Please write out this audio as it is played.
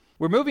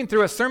We're moving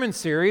through a sermon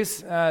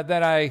series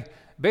that I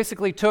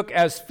basically took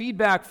as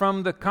feedback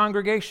from the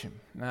congregation.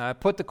 I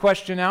put the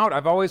question out.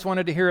 I've always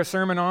wanted to hear a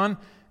sermon on,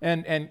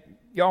 and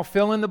y'all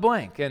fill in the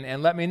blank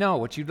and let me know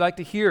what you'd like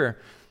to hear.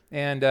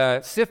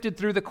 And sifted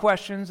through the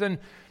questions, and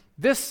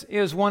this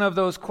is one of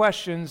those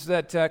questions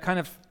that kind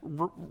of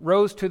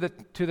rose to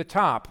the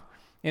top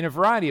in a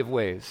variety of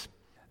ways.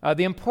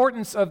 The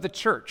importance of the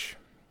church.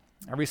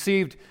 I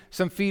received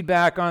some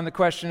feedback on the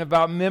question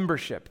about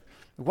membership.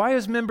 Why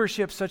is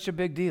membership such a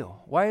big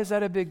deal? Why is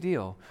that a big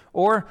deal?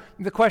 Or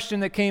the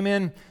question that came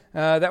in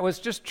that was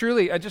just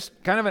truly just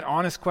kind of an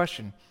honest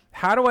question.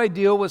 How do I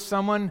deal with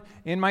someone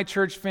in my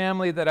church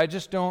family that I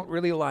just don't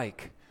really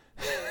like?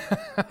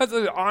 That's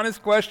an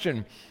honest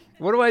question.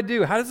 What do I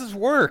do? How does this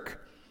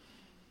work?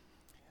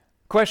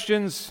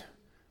 Questions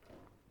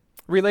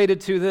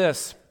related to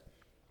this.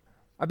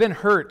 I've been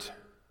hurt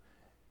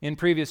in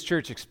previous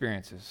church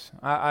experiences.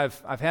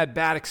 I've had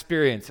bad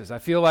experiences. I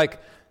feel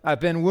like I've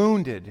been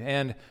wounded,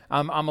 and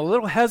I'm a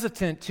little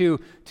hesitant to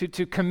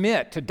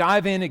commit, to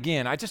dive in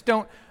again. I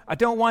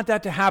don't want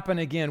that to happen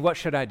again. What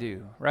should I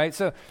do, right?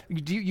 So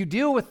you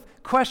deal with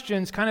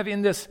questions kind of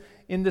in this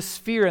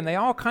sphere, and they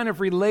all kind of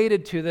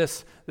related to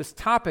this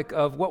topic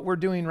of what we're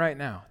doing right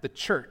now, the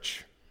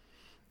church.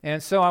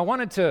 And so I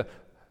wanted to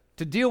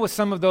deal with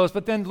some of those,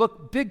 but then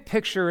look big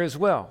picture as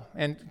well,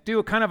 and do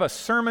a kind of a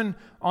sermon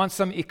on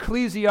some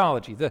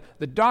ecclesiology,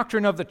 the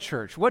doctrine of the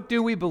church. What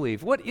do we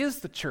believe? What is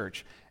the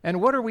church? And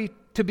what are we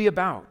to be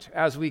about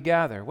as we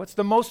gather? What's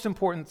the most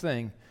important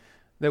thing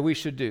that we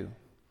should do?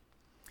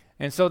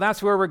 And so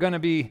that's where we're going to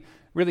be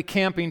really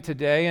camping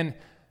today. And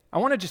I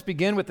want to just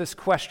begin with this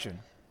question.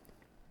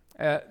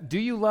 Do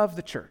you love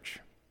the church?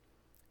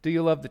 Do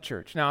you love the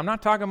church? Now, I'm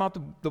not talking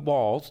about the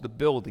walls, the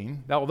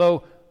building,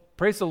 although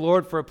praise the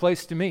Lord for a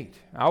place to meet.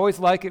 I always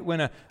like it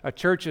when a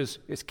church is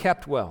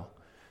kept well.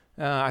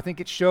 I think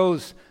it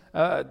shows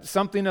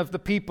something of the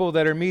people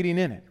that are meeting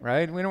in it,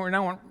 right? We're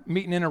not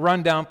meeting in a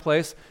rundown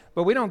place,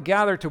 but we don't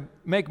gather to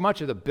make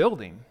much of the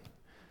building.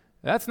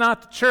 That's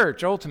not the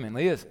church,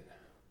 ultimately, is it?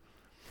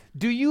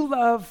 Do you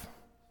love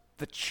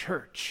the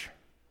church?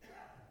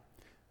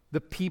 The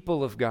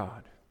people of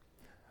God?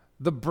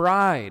 The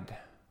bride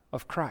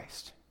of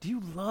Christ? Do you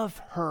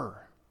love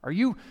her? Are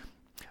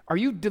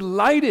you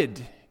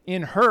delighted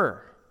in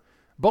her?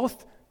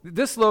 Both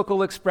this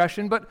local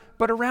expression, but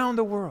around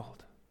the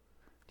world.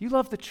 Do you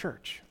love the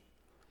church?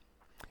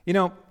 You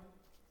know,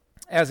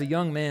 as a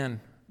young man,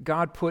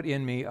 God put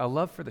in me a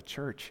love for the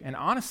church. And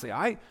honestly,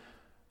 I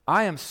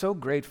am so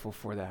grateful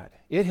for that.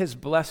 It has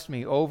blessed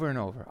me over and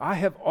over. I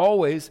have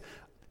always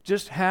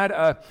just had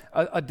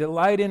a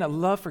delight in, a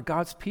love for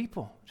God's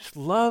people. Just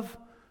love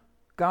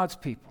God's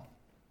people.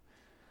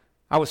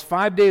 I was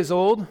 5 days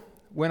old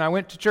when I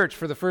went to church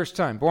for the first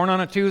time. Born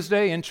on a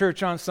Tuesday, in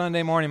church on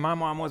Sunday morning. My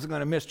mom wasn't going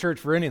to miss church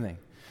for anything.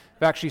 In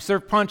fact, she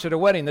served punch at a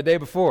wedding the day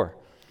before.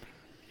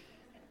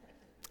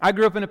 I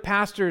grew up in a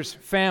pastor's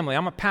family.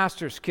 I'm a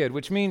pastor's kid,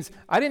 which means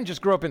I didn't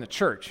just grow up in the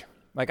church.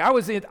 Like I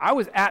was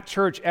at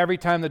church every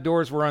time the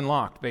doors were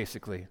unlocked,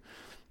 basically.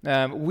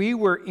 We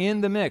were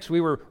in the mix.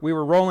 We were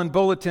rolling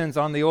bulletins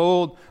on the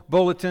old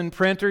bulletin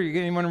printer.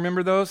 Anyone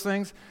remember those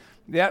things?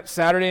 Yeah,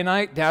 Saturday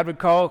night, Dad would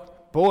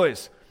call,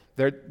 boys,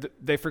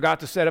 they forgot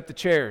to set up the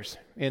chairs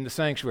in the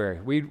sanctuary.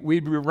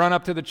 We'd run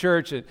up to the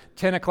church at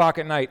 10 o'clock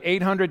at night.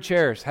 800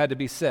 chairs had to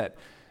be set.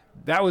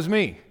 That was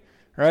me,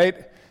 right?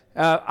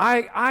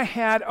 I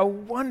had a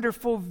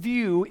wonderful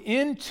view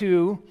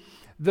into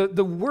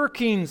the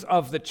workings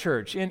of the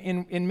church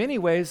in many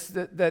ways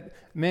that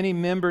many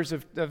members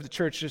of the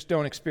church just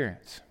don't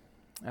experience.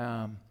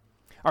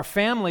 Our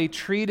family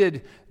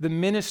treated the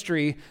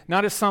ministry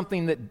not as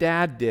something that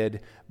Dad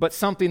did, but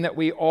something that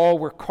we all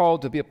were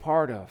called to be a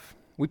part of.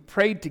 We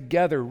prayed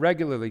together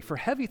regularly for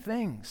heavy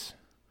things,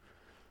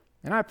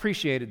 and I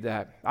appreciated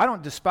that. I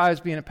don't despise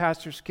being a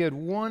pastor's kid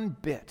one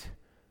bit.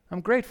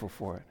 I'm grateful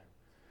for it.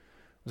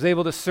 I was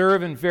able to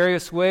serve in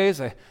various ways.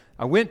 I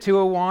went to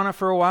Awana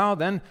for a while.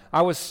 Then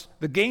I was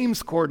the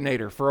games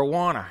coordinator for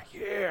Awana.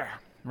 Yeah,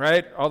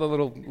 right? All the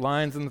little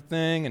lines in the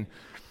thing.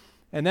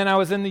 And then I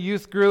was in the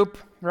youth group,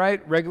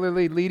 right?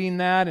 Regularly leading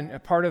that and a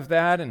part of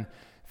that. And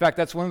in fact,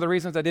 that's one of the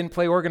reasons I didn't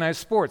play organized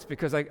sports,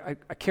 because I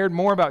cared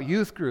more about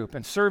youth group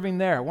and serving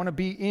there. I want to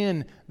be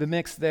in the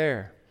mix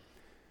there.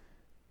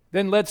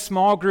 Then led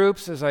small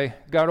groups as I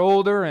got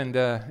older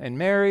and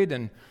married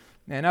and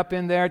up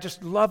in there.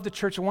 Just loved the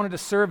church. I wanted to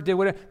serve, did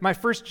whatever. My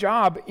first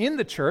job in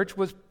the church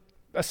was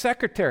a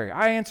secretary.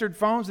 I answered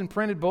phones and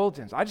printed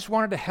bulletins. I just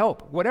wanted to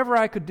help, whatever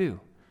I could do.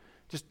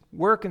 Just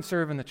work and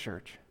serve in the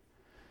church.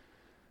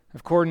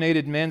 I've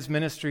coordinated men's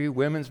ministry,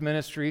 women's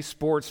ministry,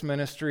 sports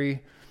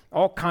ministry,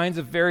 all kinds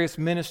of various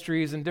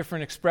ministries and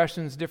different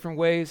expressions, different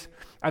ways.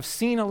 I've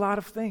seen a lot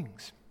of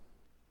things.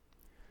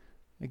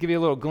 I'll give you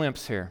a little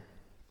glimpse here.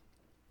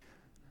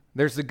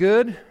 There's the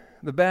good,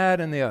 the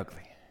bad, and the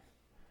ugly.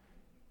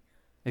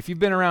 If you've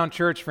been around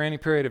church for any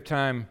period of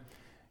time,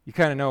 you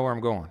kind of know where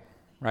I'm going,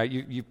 right?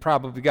 You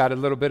probably got a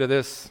little bit of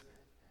this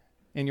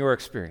in your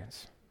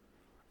experience.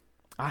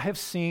 I have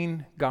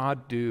seen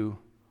God do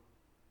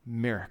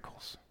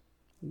miracles.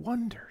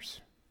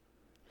 wonders.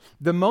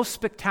 The most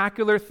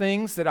spectacular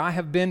things that I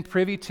have been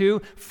privy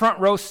to, front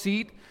row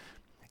seat,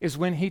 is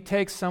when he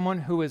takes someone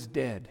who is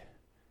dead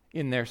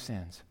in their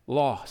sins,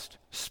 lost,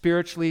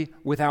 spiritually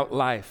without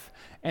life,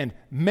 and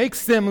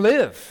makes them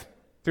live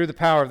through the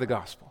power of the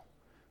gospel.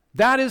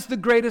 That is the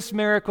greatest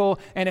miracle,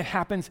 and it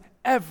happens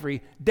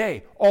every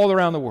day all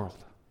around the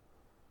world.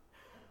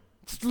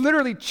 It's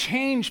literally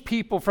changed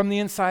people from the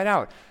inside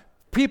out.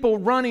 People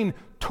running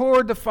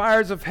toward the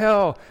fires of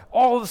hell,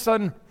 all of a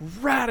sudden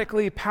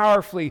radically,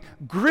 powerfully,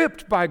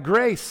 gripped by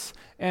grace,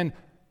 and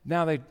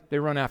now they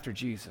run after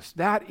Jesus.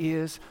 That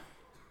is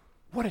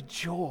what a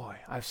joy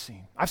I've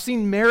seen. I've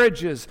seen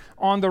marriages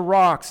on the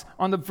rocks,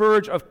 on the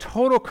verge of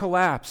total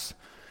collapse,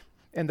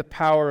 and the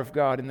power of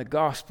God in the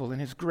gospel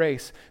and his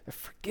grace, the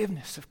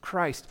forgiveness of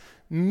Christ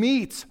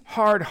meets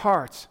hard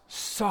hearts,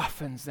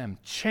 softens them,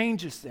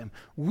 changes them,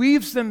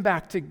 weaves them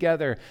back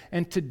together.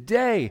 And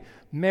today,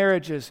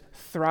 marriages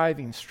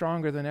thriving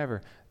stronger than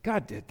ever.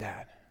 God did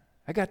that.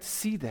 I got to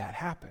see that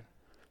happen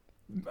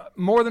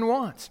more than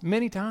once,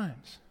 many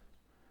times.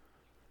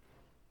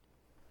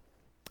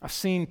 I've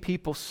seen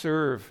people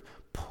serve,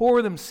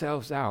 pour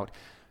themselves out,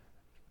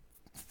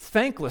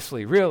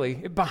 thanklessly, really,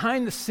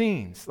 behind the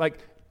scenes,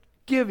 like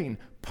giving,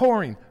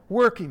 pouring,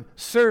 working,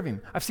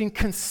 serving. I've seen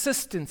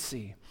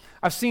consistency.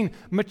 I've seen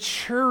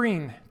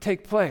maturing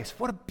take place.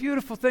 What a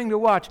beautiful thing to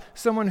watch.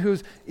 Someone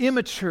who's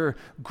immature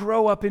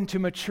grow up into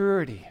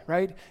maturity,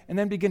 right? And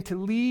then begin to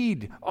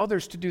lead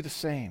others to do the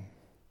same.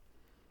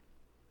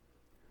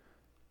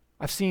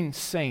 I've seen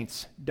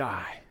saints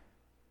die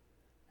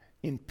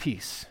in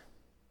peace,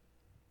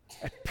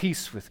 at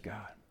peace with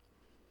God.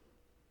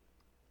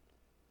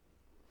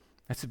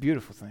 That's a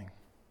beautiful thing.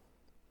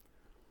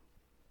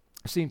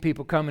 I've seen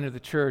people come into the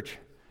church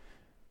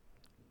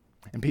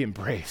and be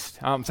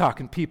embraced. I'm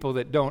talking people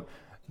that don't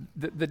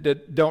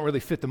really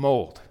fit the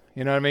mold.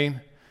 You know what I mean?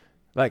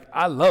 Like,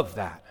 I love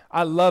that.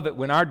 I love it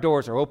when our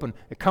doors are open.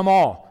 Come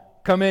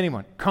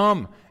anyone,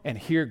 come and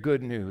hear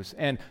good news.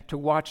 And to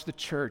watch the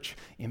church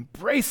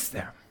embrace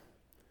them,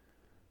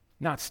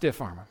 not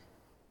stiff arm them.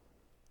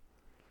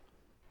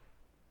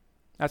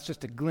 That's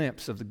just a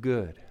glimpse of the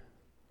good.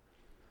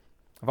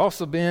 I've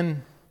also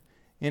been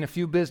in a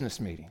few business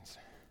meetings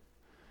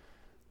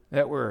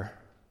that were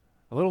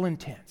a little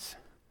intense.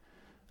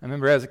 I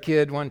remember as a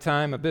kid one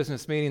time, a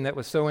business meeting that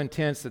was so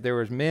intense that there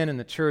was men in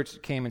the church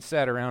that came and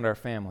sat around our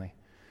family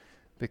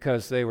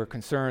because they were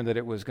concerned that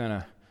it was going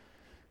to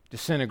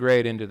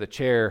disintegrate into the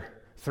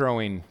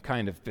chair-throwing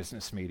kind of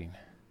business meeting.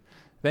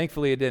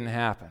 Thankfully, it didn't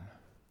happen.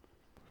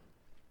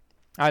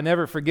 I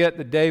never forget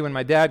the day when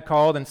my dad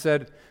called and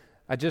said,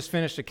 I just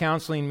finished a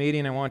counseling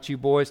meeting. I want you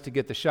boys to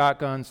get the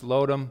shotguns,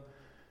 load them,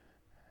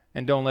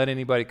 and don't let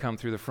anybody come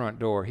through the front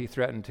door. He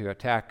threatened to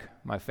attack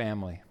my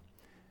family,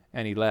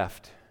 and he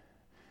left.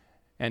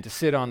 And to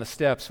sit on the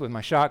steps with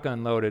my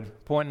shotgun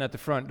loaded, pointing at the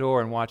front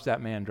door and watch that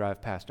man drive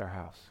past our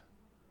house.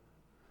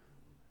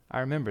 I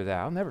remember that.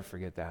 I'll never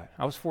forget that.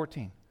 I was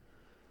 14.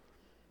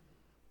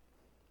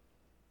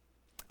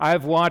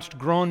 I've watched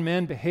grown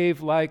men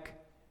behave like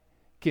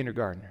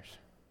kindergartners.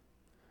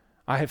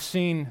 I have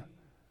seen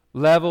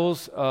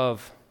levels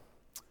of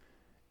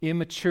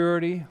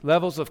immaturity,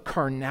 levels of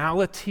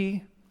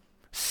carnality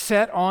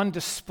set on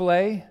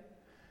display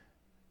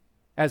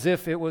as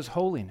if it was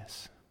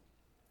holiness.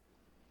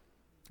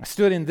 I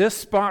stood in this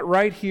spot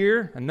right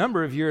here a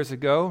number of years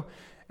ago,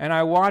 and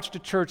I watched a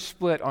church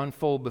split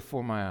unfold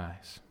before my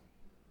eyes,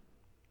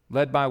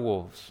 led by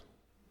wolves.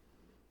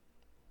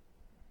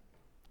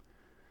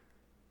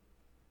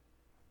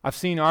 I've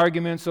seen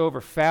arguments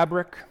over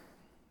fabric,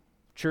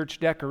 church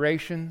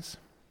decorations.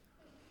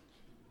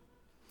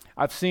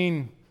 I've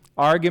seen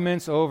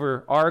arguments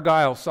over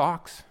Argyle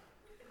socks.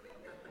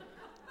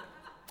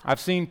 I've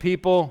seen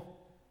people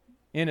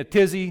in a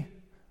tizzy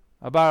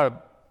about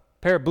a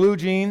pair of blue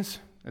jeans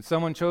that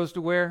someone chose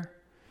to wear.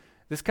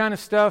 This kind of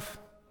stuff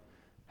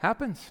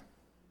happens.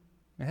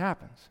 It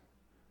happens.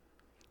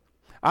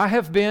 I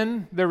have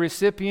been the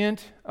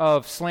recipient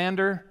of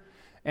slander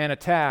and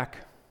attack,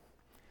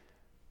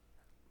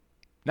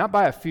 not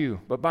by a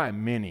few, but by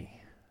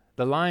many.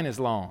 The line is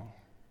long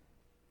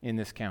in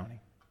this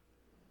county.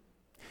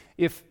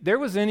 If there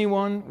was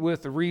anyone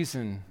with a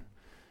reason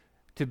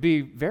to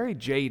be very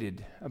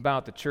jaded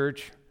about the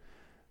church,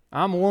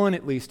 I'm one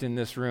at least in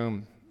this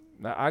room.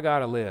 I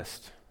got a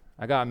list.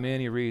 I got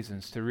many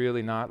reasons to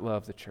really not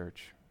love the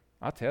church.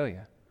 I'll tell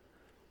you.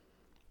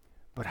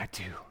 But I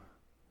do.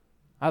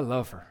 I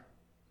love her.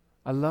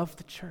 I love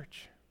the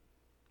church.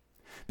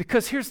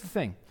 Because here's the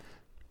thing.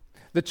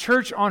 The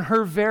church on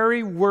her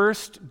very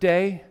worst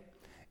day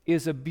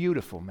is a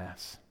beautiful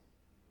mess.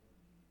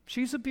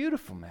 She's a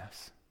beautiful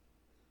mess.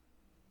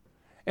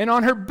 And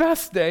on her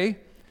best day,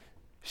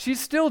 she's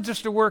still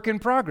just a work in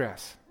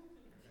progress.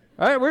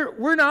 All right,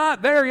 we're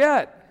not there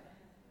yet.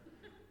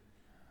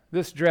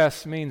 This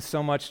dress means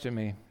so much to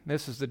me.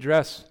 This is the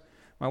dress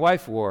my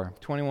wife wore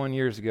 21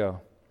 years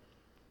ago.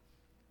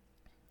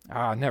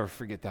 I'll never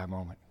forget that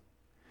moment.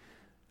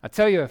 I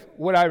tell you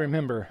what I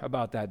remember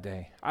about that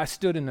day. I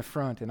stood in the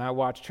front and I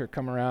watched her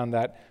come around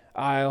that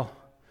aisle,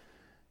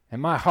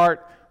 and my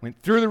heart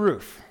went through the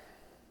roof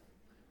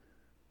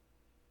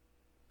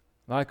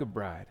like a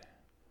bride,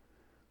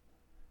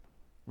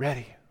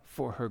 ready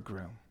for her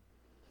groom.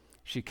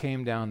 She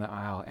came down the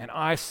aisle, and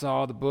I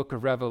saw the book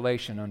of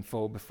Revelation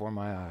unfold before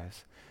my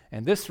eyes.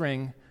 And this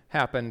ring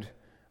happened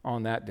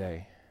on that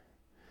day.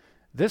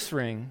 This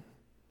ring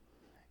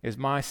is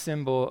my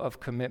symbol of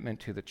commitment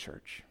to the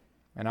church,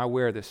 and I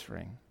wear this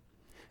ring.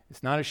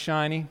 It's not as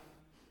shiny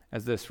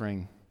as this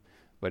ring,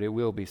 but it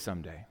will be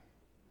someday.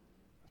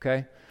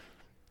 Okay?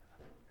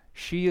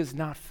 She is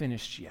not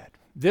finished yet.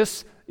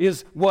 This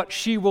is what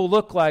she will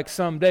look like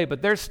someday,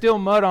 but there's still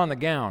mud on the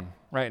gown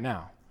right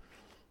now.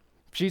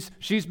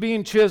 She's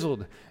being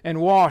chiseled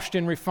and washed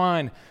and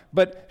refined,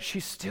 but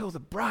she's still the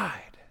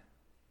bride.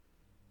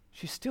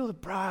 She's still the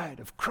bride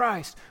of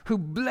Christ, who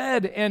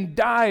bled and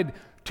died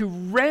to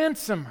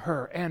ransom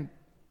her and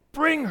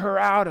bring her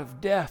out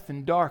of death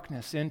and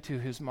darkness into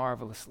his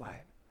marvelous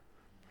light.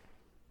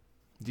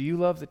 Do you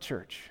love the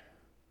church?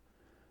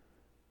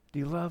 Do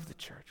you love the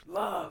church?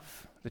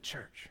 Love the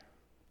church.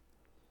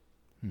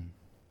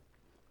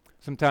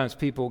 Sometimes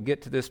people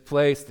get to this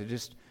place, they're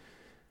just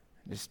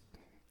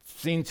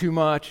seen too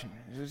much, and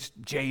just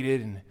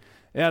jaded, and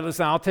yeah,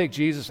 listen, I'll take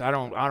Jesus. I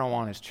don't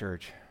want his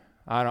church.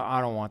 I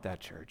don't want that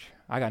church.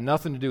 I got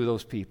nothing to do with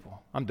those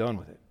people. I'm done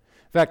with it.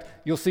 In fact,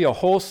 you'll see a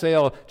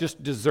wholesale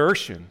just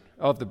desertion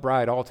of the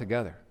bride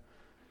altogether.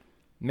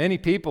 Many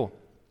people,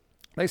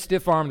 they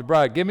stiff-arm the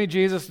bride. Give me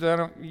Jesus,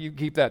 you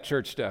keep that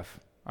church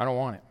stuff. I don't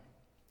want it.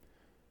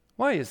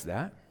 Why is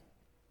that?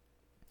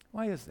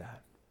 Why is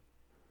that?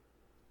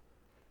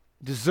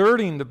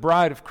 Deserting the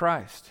bride of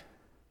Christ,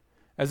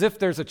 as if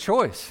there's a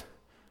choice,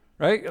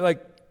 right?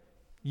 Like,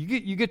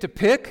 you get to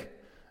pick.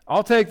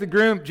 I'll take the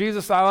groom.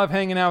 Jesus, I love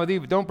hanging out with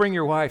you, but don't bring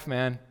your wife,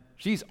 man.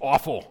 She's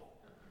awful.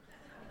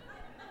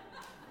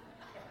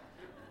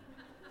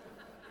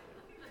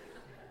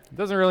 It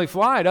doesn't really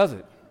fly, does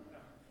it?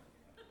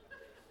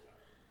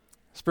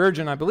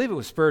 Spurgeon, I believe it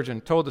was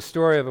Spurgeon, told the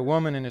story of a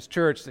woman in his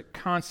church that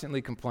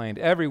constantly complained.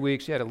 Every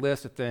week she had a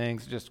list of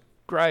things, just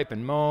gripe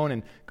and moan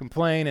and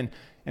complain,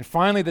 and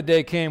finally the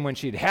day came when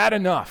she'd had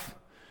enough.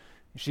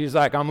 She's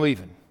like, I'm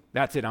leaving.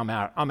 That's it, I'm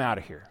out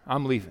of here.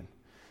 I'm leaving.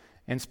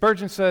 And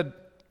Spurgeon said,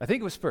 I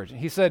think it was Spurgeon,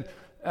 he said,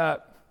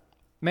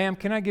 ma'am,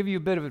 can I give you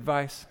a bit of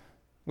advice?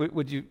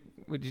 Would you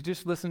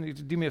just listen,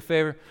 do me a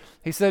favor?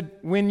 He said,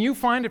 when you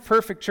find a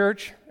perfect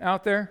church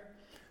out there,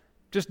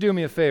 just do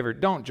me a favor,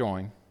 don't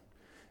join,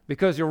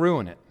 because you'll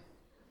ruin it.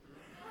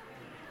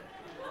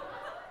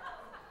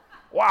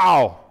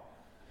 Wow.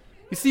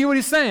 You see what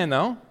he's saying,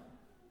 though?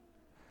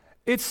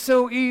 It's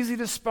so easy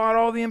to spot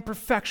all the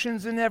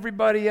imperfections in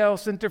everybody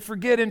else and to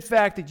forget, in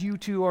fact, that you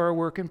too are a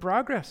work in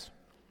progress.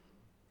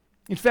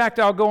 In fact,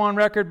 I'll go on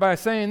record by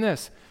saying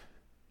this.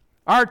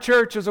 Our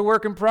church is a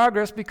work in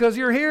progress because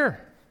you're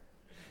here.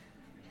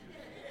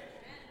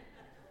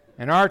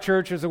 And our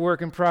church is a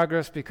work in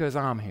progress because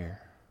I'm here.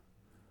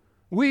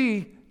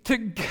 We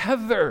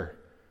together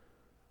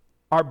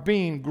are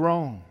being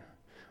grown,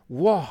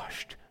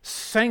 washed,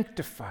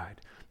 sanctified,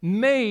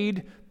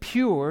 made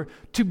pure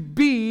to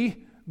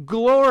be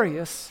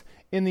glorious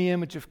in the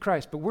image of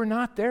Christ. But we're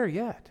not there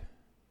yet.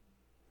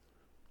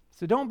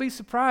 So don't be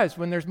surprised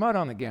when there's mud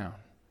on the gown.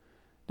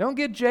 Don't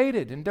get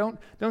jaded and don't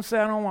say,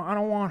 I don't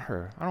want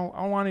her. I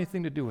don't want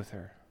anything to do with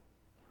her.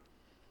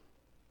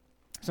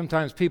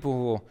 Sometimes people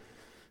will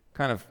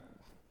kind of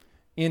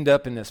end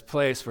up in this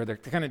place where they're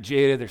kind of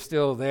jaded, they're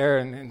still there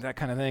and that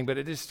kind of thing, but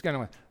it just kind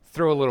of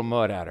throw a little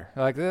mud at her.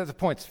 Like, that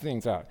points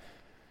things out.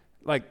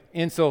 Like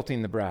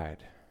insulting the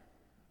bride,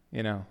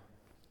 you know.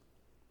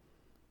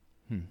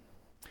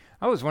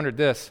 I always wondered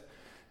this.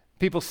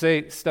 People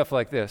say stuff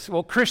like this.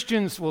 Well,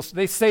 Christians,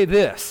 they say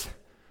this,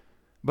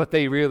 but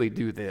they really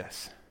do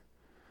this.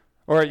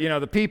 Or,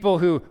 the people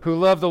who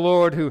love the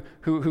Lord, who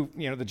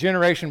the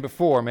generation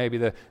before, maybe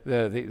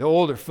the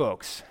older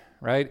folks,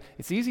 right?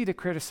 It's easy to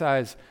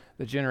criticize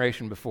the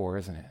generation before,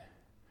 isn't it?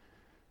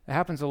 It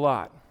happens a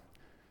lot.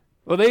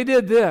 Well, they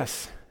did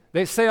this.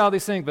 They say all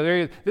these things,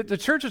 but the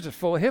churches are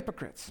full of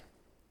hypocrites.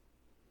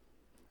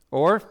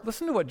 Or,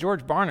 listen to what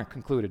George Barna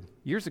concluded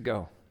years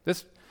ago.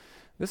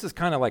 This is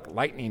kind of like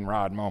lightning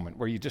rod moment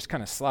where you just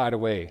kind of slide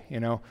away,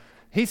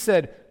 He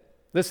said,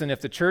 listen, if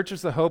the church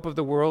is the hope of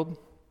the world,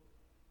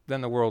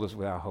 then the world is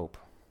without hope.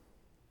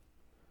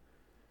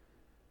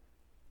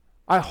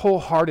 I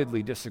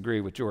wholeheartedly disagree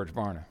with George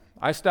Barna.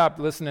 I stopped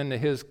listening to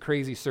his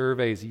crazy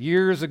surveys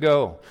years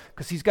ago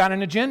because he's got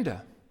an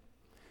agenda.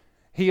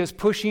 He is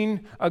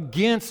pushing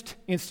against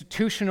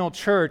institutional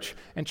church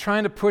and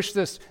trying to push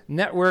this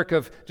network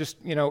of just,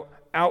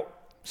 out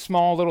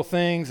small little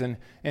things and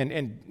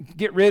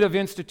get rid of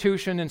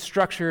institution and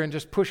structure and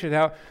just push it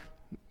out.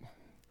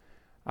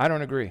 I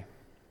don't agree.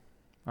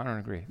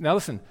 Now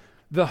listen,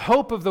 the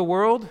hope of the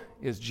world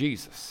is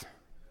Jesus.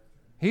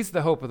 He's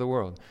the hope of the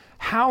world.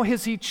 How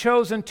has he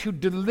chosen to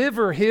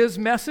deliver his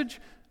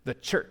message? The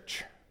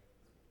church,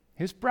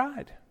 his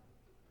bride.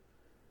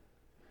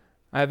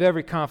 I have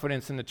every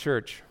confidence in the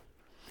church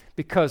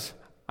because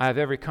I have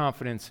every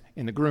confidence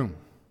in the groom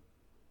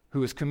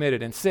who is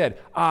committed and said,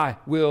 I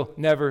will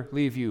never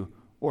leave you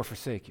or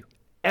forsake you,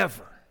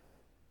 ever.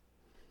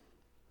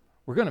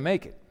 We're going to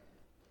make it.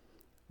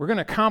 We're going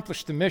to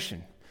accomplish the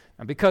mission,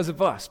 not because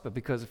of us, but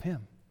because of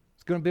him.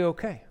 It's going to be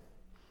okay.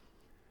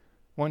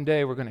 One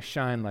day we're going to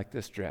shine like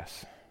this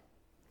dress.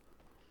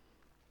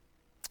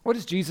 What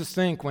does Jesus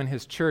think when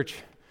his church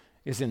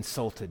is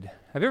insulted?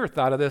 Have you ever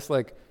thought of this?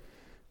 Like,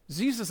 is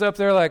Jesus up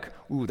there like,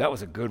 ooh, that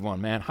was a good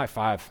one, man. High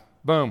five.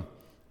 Boom.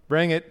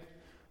 Bring it.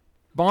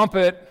 Bump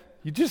it.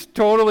 You just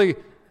totally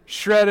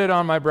shredded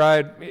on my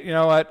bride. You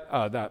know what?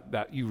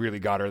 That you really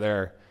got her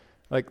there.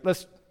 Like,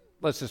 let's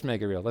just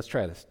make it real. Let's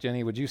try this.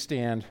 Jenny, would you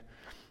stand?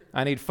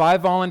 I need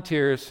 5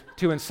 volunteers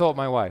to insult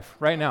my wife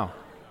right now.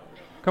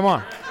 Come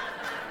on.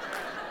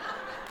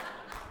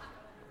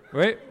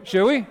 Wait,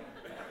 should we?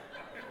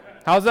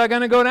 How's that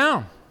going to go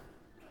down?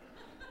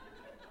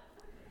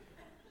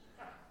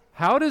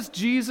 How does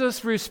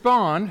Jesus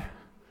respond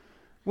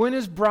when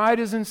his bride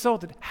is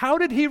insulted? How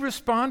did he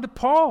respond to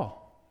Paul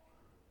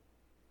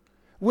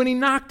when he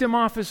knocked him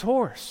off his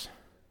horse?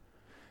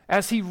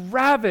 As he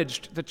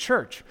ravaged the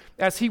church,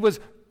 as he was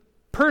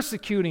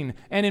persecuting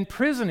and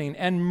imprisoning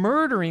and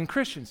murdering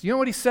Christians. You know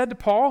what he said to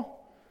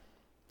Paul?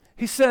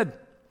 He said,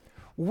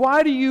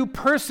 why do you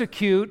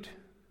persecute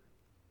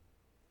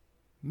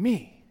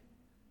me?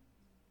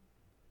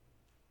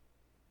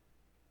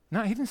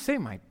 No, he didn't say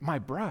my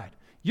bride.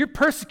 You're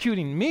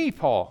persecuting me,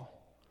 Paul.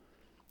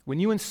 When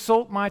you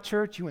insult my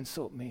church, you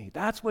insult me.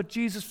 That's what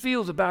Jesus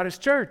feels about his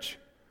church.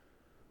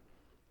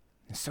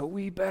 And so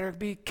we better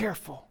be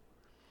careful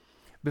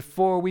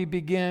before we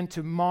begin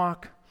to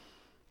mock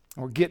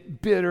or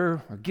get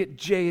bitter or get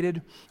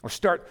jaded or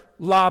start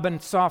lobbing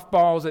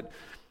softballs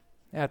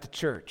at the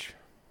church.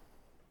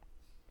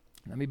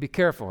 Let me be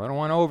careful. I don't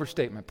want to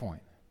overstate my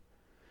point.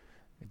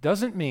 It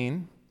doesn't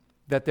mean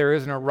that there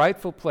isn't a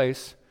rightful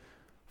place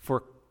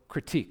for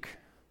critique.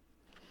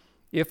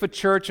 If a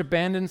church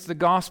abandons the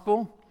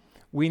gospel,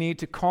 we need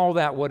to call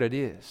that what it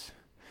is.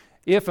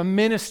 If a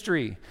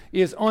ministry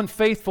is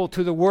unfaithful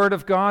to the word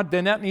of God,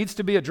 then that needs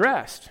to be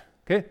addressed.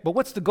 Okay? But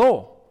what's the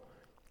goal?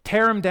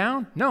 Tear them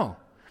down? No.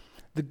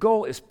 The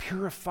goal is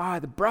purify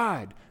the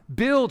bride,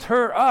 build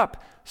her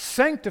up,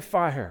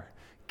 sanctify her,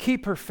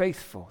 keep her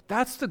faithful.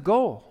 That's the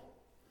goal.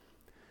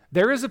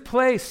 There is a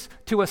place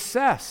to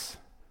assess,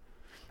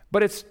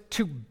 but it's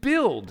to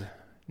build,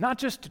 not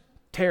just to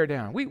tear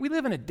down. We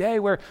live in a day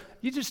where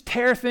you just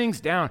tear things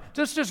down.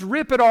 Just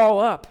rip it all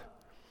up.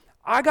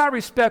 I got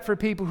respect for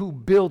people who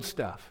build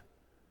stuff.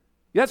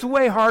 That's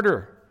way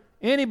harder.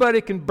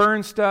 Anybody can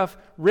burn stuff,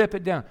 rip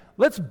it down.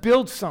 Let's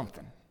build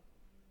something.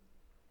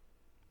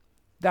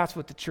 That's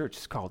what the church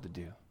is called to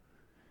do.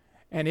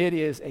 And it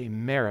is a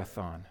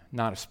marathon,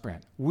 not a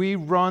sprint. We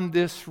run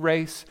this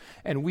race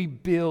and we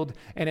build,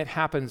 and it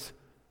happens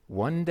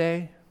one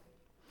day,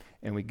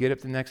 and we get up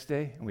the next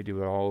day, and we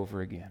do it all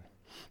over again.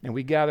 And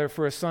we gather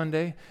for a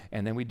Sunday,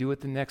 and then we do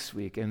it the next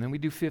week, and then we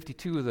do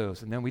 52 of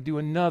those, and then we do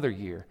another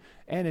year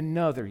and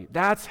another year.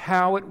 That's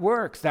how it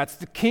works. That's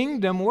the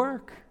kingdom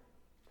work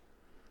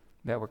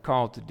that we're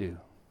called to do.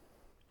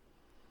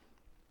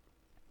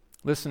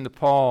 Listen to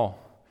Paul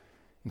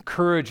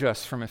encourage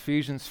us from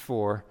Ephesians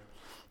 4.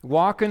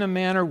 Walk in a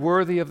manner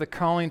worthy of the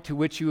calling to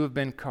which you have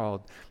been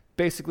called.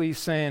 Basically, he's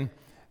saying,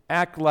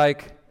 act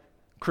like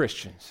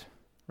Christians,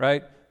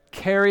 right?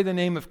 Carry the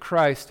name of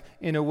Christ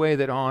in a way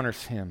that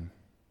honors him.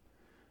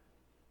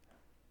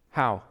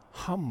 How?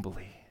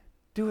 Humbly.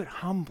 Do it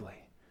humbly.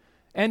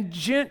 And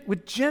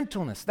with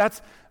gentleness.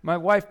 My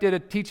wife did a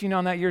teaching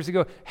on that years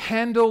ago.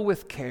 Handle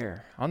with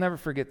care. I'll never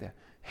forget that.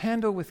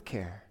 Handle with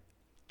care.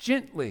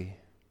 Gently.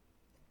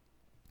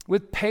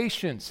 With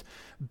patience.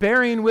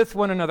 Bearing with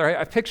one another.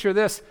 I picture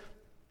this.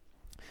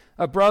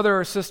 A brother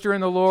or sister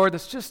in the Lord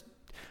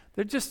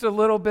they're just a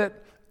little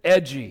bit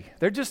edgy.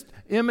 They're just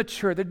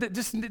immature.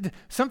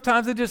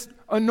 Sometimes they just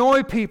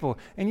annoy people.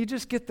 And you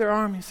just get their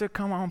arm and you say,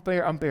 come on,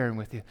 I'm bearing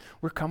with you.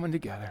 We're coming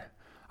together.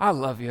 I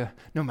love you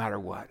no matter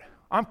what.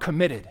 I'm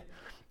committed.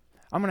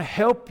 I'm going to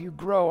help you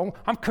grow.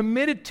 I'm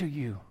committed to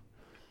you.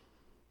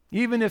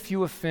 Even if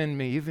you offend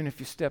me, even if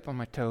you step on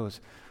my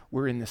toes,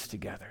 we're in this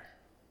together.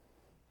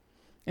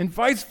 And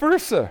vice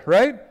versa,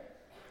 right?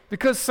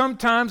 Because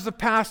sometimes the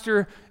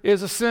pastor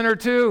is a sinner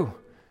too.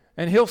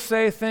 And he'll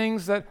say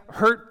things that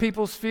hurt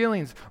people's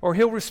feelings, or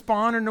he'll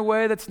respond in a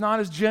way that's not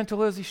as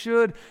gentle as he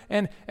should,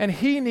 and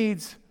he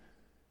needs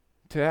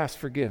to ask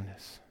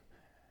forgiveness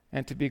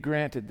and to be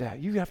granted that.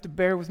 You have to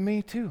bear with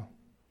me too,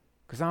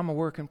 because I'm a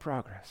work in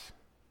progress.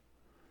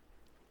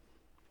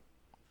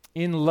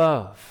 In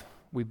love,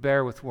 we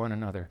bear with one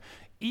another,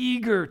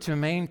 eager to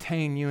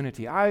maintain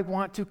unity. I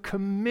want to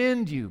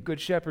commend you,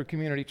 Good Shepherd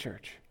Community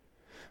Church,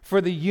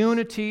 for the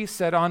unity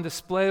set on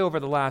display over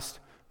the last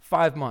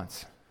 5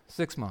 months.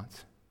 6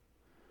 months.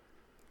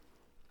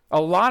 A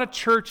lot of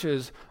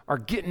churches are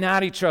getting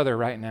at each other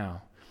right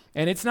now,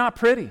 and it's not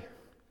pretty.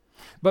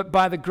 But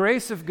by the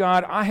grace of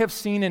God, I have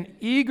seen an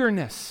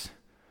eagerness,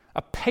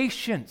 a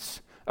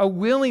patience, a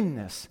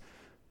willingness,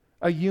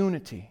 a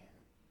unity.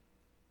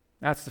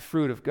 That's the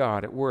fruit of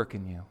God at work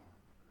in you.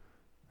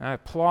 And I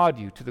applaud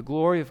you to the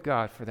glory of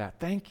God for that.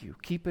 Thank you.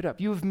 Keep it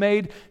up. You have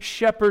made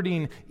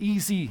shepherding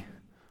easy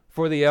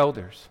for the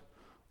elders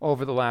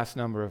over the last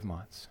number of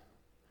months.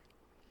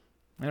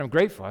 And I'm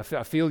grateful. I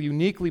feel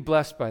uniquely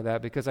blessed by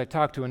that because I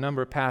talked to a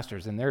number of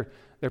pastors and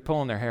they're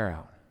pulling their hair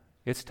out.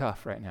 It's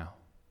tough right now.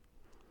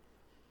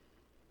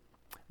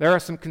 There are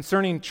some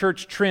concerning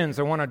church trends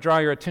I want to draw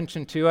your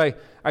attention to.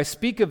 I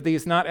speak of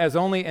these not as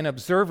only an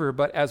observer,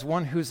 but as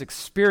one who's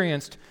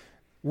experienced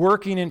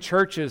working in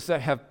churches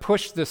that have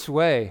pushed this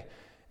way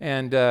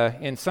and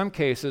in some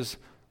cases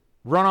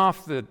run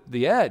off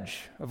the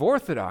edge of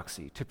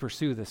orthodoxy to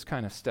pursue this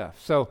kind of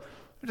stuff. So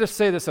I'll just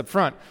say this up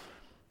front.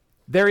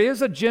 There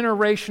is a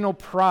generational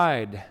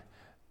pride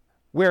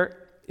where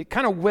it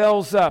kind of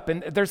wells up,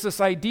 and there's this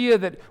idea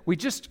that we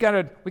got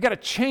to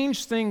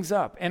change things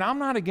up. And I'm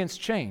not against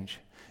change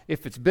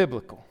if it's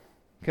biblical,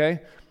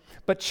 okay?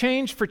 But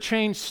change for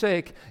change's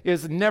sake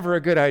is never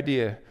a good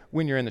idea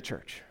when you're in the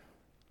church.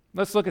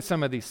 Let's look at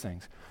some of these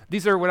things.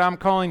 These are what I'm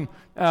calling,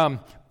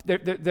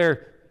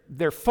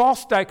 they're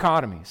false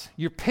dichotomies.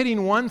 You're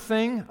pitting one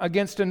thing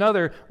against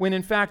another when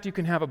in fact you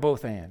can have a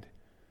both and.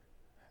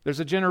 There's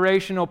a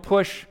generational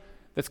push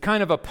that's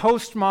kind of a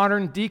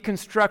postmodern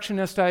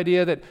deconstructionist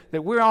idea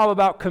that we're all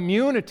about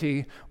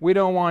community, we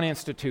don't want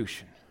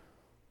institution.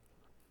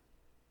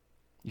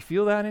 You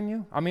feel that in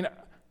you? I mean,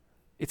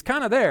 it's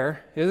kind of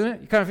there, isn't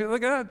it? You kind of feel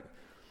like,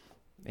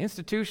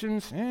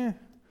 institutions,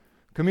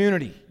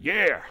 community,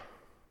 yeah.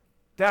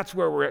 That's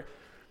where we're at.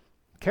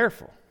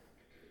 Careful.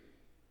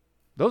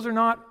 Those are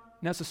not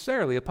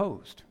necessarily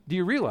opposed. Do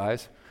you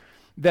realize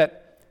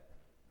that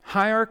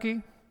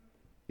hierarchy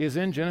is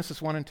in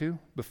Genesis 1 and 2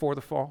 before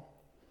the fall?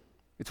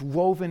 It's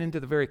woven into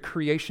the very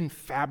creation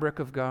fabric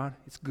of God.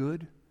 It's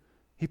good.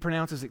 He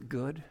pronounces it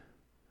good.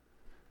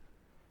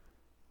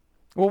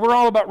 Well, we're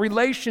all about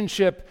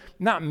relationship,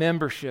 not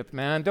membership,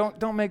 man.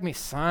 Don't make me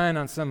sign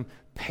on some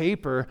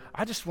paper.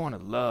 I just want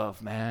to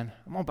love, man.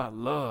 I'm all about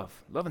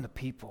love, loving the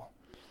people.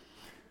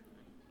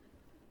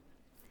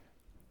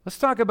 Let's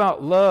talk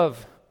about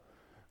love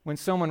when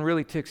someone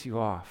really ticks you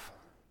off.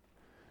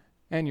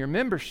 And your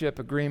membership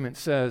agreement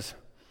says,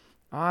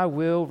 I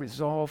will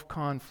resolve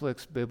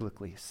conflicts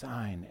biblically,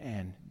 sign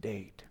and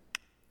date.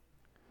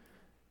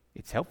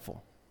 It's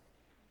helpful.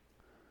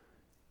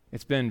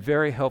 It's been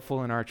very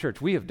helpful in our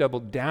church. We have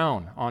doubled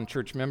down on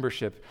church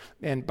membership,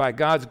 and by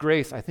God's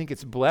grace, I think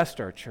it's blessed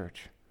our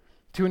church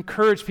to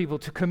encourage people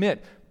to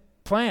commit,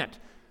 plant.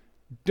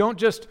 Don't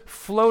just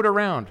float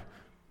around.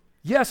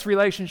 Yes,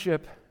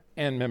 relationship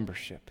and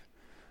membership.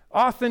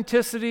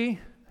 Authenticity,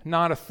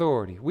 not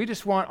authority. We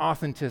just want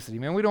authenticity,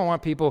 man. We don't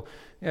want people,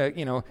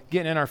 getting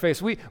in our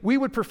face. We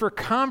would prefer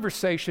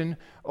conversation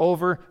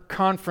over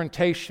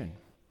confrontation.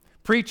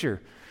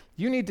 Preacher,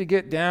 you need to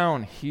get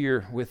down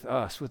here with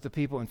us, with the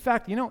people. In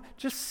fact,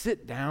 just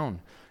sit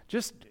down.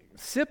 Just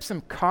sip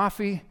some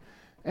coffee,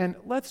 and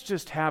let's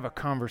just have a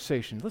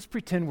conversation. Let's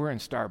pretend we're in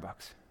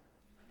Starbucks.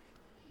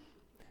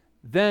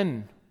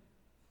 Then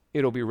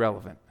it'll be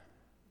relevant.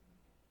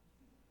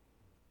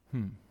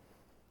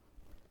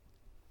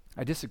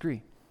 I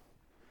disagree.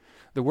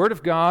 The Word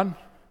of God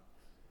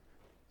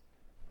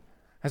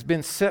has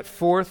been set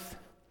forth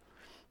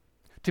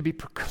to be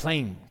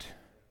proclaimed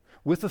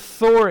with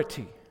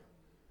authority,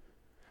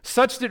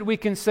 such that we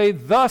can say,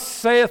 thus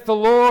saith the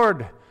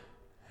Lord,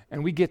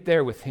 and we get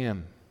there with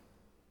Him.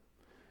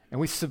 And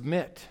we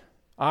submit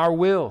our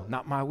will,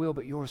 not my will,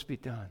 but yours be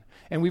done.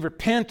 And we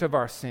repent of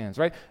our sins,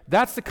 right?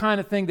 That's the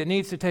kind of thing that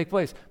needs to take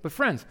place. But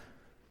friends,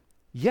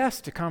 yes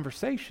to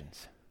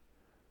conversations.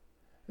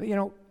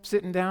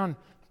 Sitting down,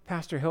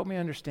 Pastor, help me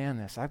understand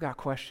this. I've got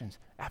questions.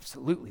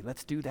 Absolutely,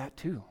 let's do that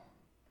too.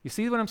 You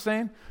see what I'm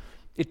saying?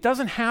 It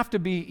doesn't have to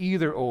be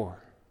either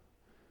or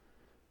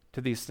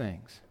to these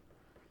things.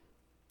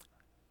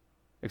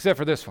 Except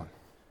for this one.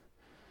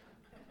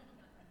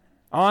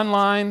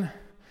 Online,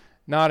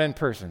 not in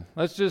person.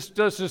 Let's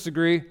just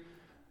agree.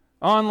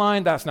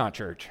 Online, that's not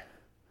church.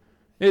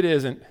 It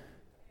isn't.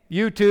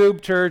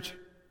 YouTube, church,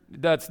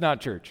 that's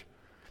not church.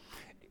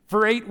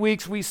 For 8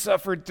 weeks, we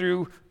suffered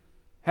through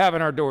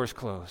having our doors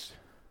closed.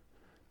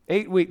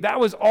 8 weeks. That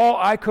was all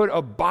I could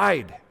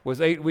abide,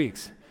 was 8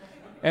 weeks.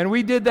 And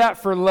we did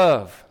that for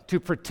love, to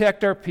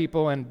protect our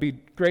people and be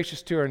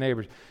gracious to our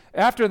neighbors.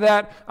 After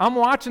that, I'm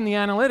watching the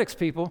analytics,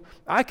 people.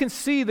 I can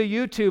see the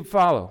YouTube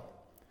follow.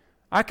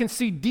 I can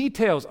see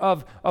details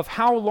of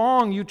how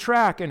long you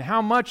track and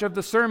how much of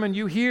the sermon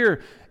you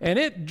hear, and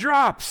it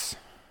drops.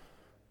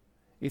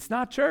 It's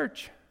not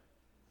church.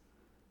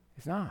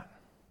 It's not.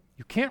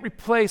 You can't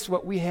replace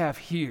what we have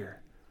here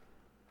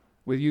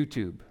with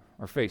YouTube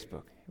or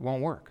Facebook. It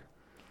won't work.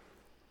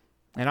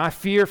 And I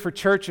fear for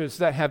churches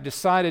that have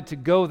decided to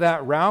go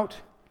that route.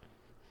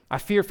 I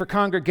fear for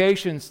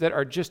congregations that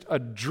are just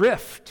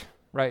adrift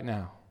right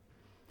now.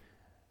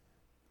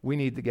 We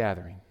need the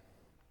gathering.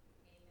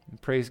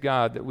 And praise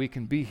God that we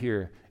can be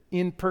here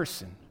in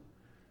person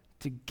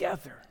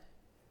together.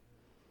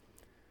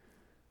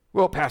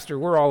 Well, Pastor,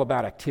 we're all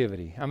about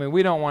activity. I mean,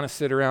 we don't want to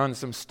sit around in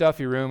some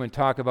stuffy room and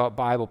talk about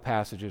Bible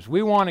passages.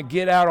 We want to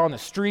get out on the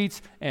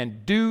streets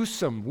and do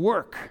some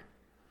work.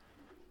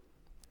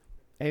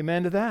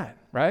 Amen to that,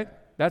 right?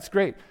 That's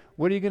great.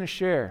 What are you going to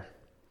share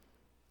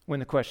when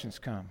the questions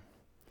come?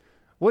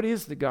 What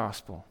is the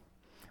gospel?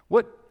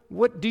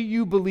 What do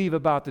you believe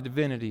about the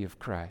divinity of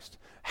Christ?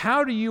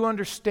 How do you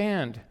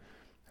understand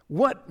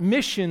what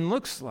mission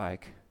looks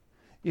like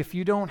if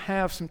you don't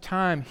have some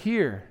time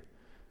here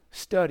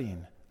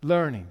studying,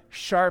 learning,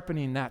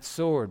 sharpening that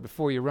sword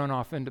before you run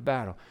off into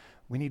battle?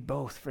 We need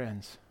both,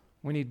 friends.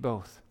 We need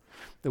both.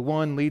 The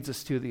one leads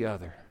us to the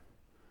other.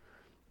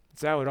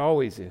 It's how it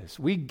always is.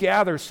 We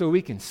gather so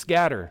we can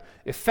scatter.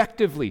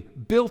 Effectively,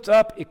 built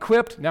up,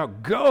 equipped. Now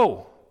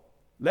go.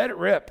 Let it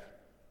rip.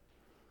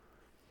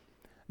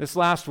 This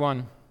last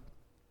one,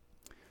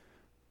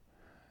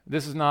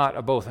 this is not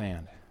a both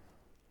and,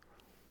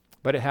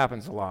 but it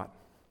happens a lot.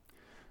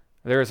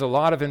 There is a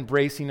lot of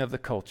embracing of the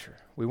culture.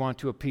 We want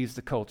to appease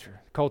the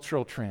culture,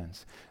 cultural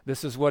trends.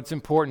 This is what's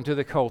important to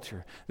the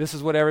culture. This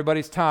is what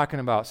everybody's talking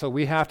about, so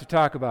we have to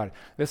talk about it.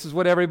 This is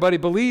what everybody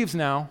believes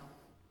now.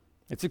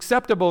 It's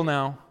acceptable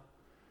now.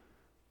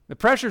 The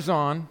pressure's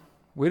on.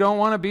 We don't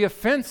want to be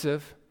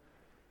offensive,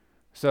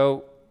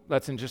 so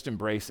let's just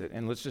embrace it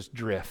and let's just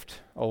drift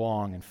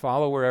along and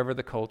follow wherever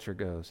the culture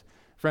goes.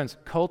 Friends,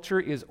 culture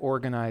is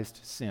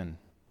organized sin.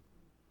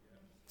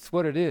 It's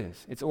what it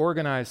is. It's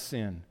organized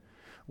sin.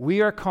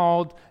 We are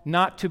called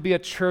not to be a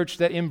church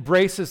that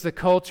embraces the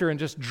culture and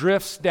just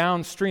drifts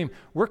downstream.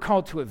 We're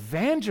called to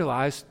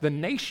evangelize the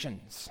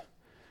nations.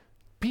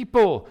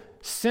 People,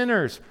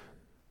 sinners,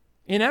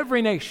 in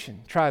every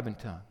nation, tribe, and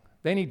tongue.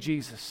 They need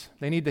Jesus.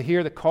 They need to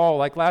hear the call,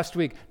 like last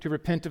week, to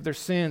repent of their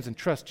sins and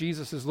trust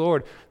Jesus as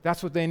Lord.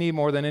 That's what they need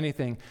more than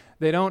anything.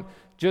 They don't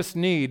just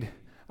need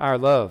our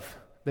love.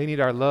 They need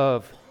our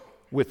love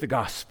with the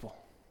gospel.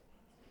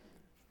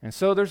 And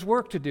so there's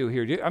work to do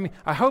here. I mean,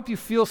 I hope you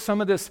feel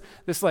some of this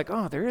like,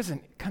 oh, there is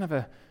kind of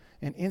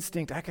an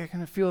instinct. I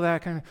kind of feel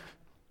that kind of.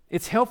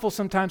 It's helpful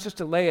sometimes just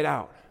to lay it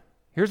out.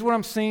 Here's what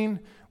I'm seeing.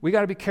 We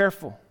got to be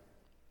careful.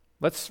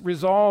 Let's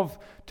resolve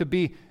to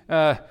be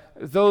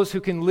those who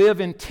can live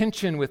in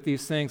tension with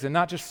these things and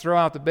not just throw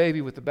out the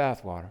baby with the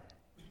bathwater.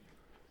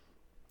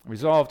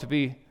 Resolve to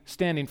be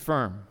standing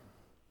firm.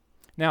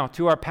 Now,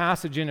 to our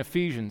passage in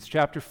Ephesians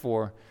chapter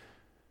 4,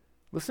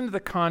 listen to the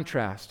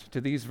contrast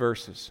to these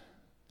verses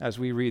as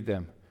we read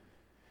them.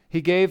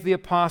 He gave the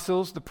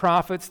apostles, the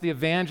prophets, the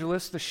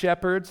evangelists, the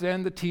shepherds,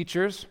 and the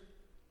teachers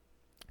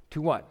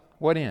to what?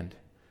 What end?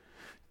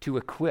 To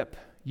equip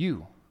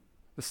you,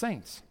 the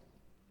saints.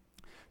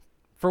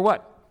 For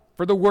what?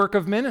 For the work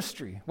of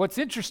ministry. What's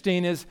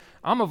interesting is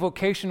I'm a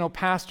vocational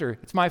pastor.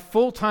 It's my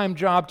full-time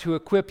job to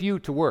equip you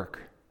to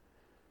work,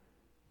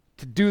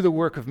 to do the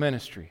work of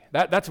ministry.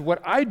 That's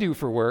what I do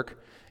for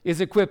work,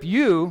 is equip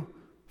you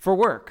for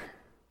work.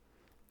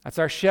 That's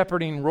our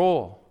shepherding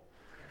role.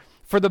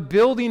 For the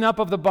building up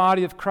of the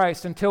body of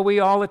Christ until we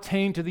all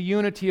attain to the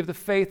unity of the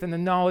faith and the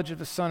knowledge of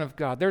the Son of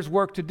God. There's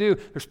work to do.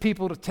 There's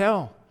people to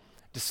tell,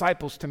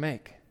 disciples to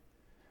make.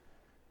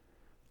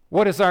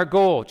 What is our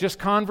goal? Just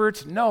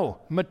converts? No.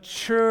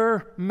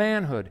 Mature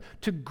manhood.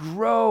 To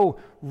grow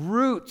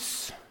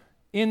roots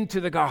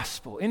into the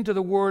gospel, into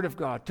the Word of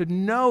God. To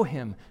know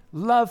Him,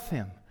 love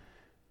Him,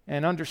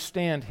 and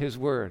understand His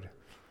Word.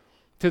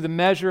 To the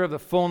measure of the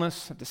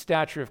fullness of the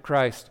stature of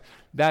Christ.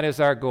 That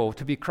is our goal,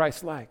 to be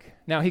Christ-like.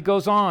 Now he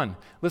goes on.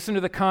 Listen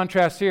to the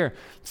contrast here.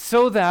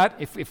 So that,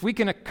 if we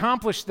can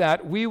accomplish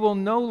that, we will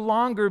no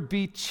longer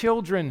be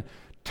children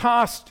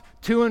tossed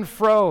to and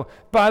fro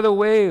by the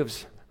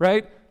waves,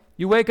 right?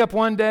 You wake up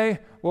one day,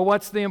 well,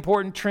 what's the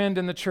important trend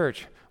in the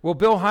church? Well,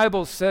 Bill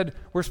Hybels said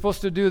we're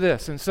supposed to do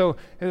this. And so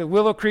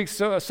Willow Creek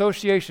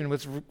Association,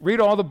 let's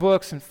read all the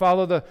books and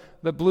follow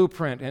the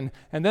blueprint. And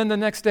then the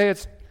next day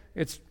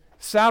it's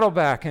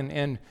Saddleback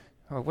and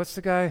what's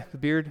the guy, the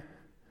beard?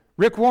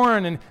 Rick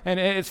Warren, and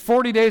it's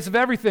 40 days of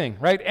everything,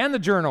 right? And the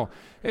journal,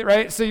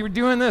 right? So you're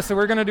doing this, so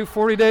we're going to do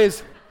 40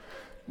 days.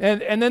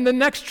 And then the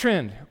next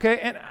trend, okay?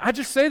 And I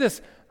just say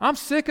this, I'm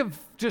sick of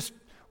just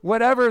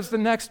whatever is the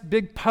next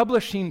big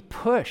publishing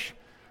push.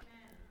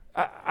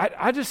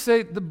 I just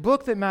say the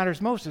book that matters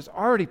most is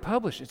already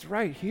published. It's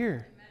right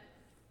here.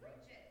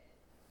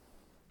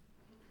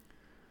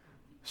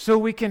 So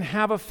we can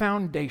have a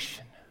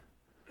foundation.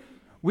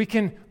 We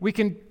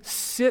can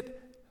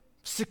sit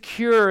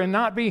secure and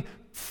not be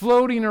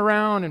floating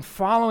around and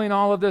following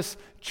all of this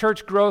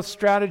church growth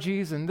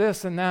strategies and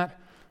this and that,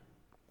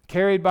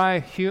 carried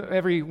by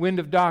every wind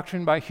of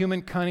doctrine, by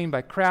human cunning,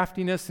 by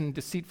craftiness and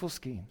deceitful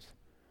schemes.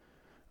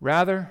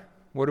 Rather,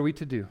 what are we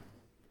to do?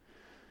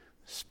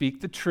 Speak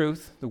the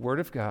truth, the Word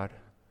of God,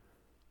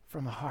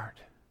 from a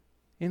heart,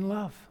 in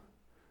love.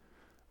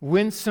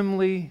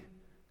 Winsomely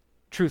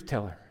truth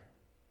teller.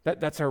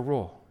 That's our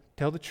role.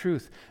 Tell the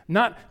truth.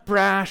 Not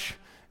brash,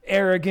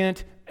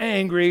 arrogant,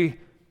 angry,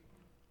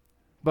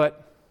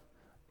 but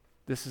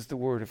this is the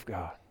Word of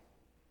God.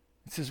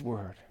 It's His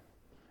Word.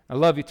 I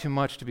love you too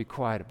much to be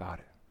quiet about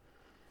it.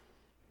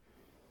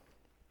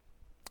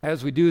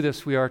 As we do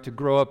this, we are to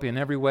grow up in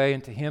every way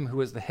into Him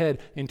who is the head,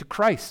 into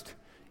Christ.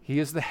 He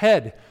is the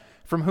head,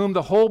 from whom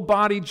the whole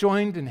body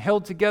joined and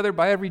held together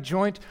by every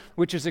joint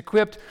which is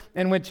equipped,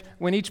 and which,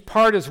 when each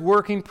part is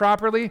working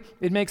properly,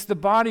 it makes the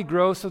body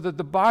grow so that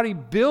the body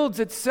builds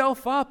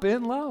itself up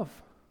in love.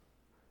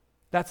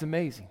 That's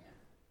amazing.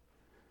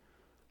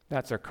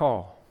 That's our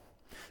call.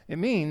 It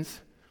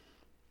means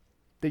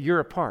that you're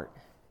a part.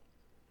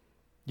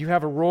 You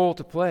have a role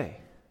to play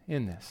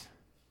in this.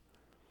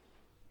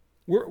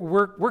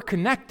 We're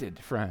connected,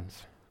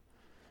 friends.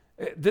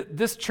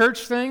 This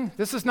church thing,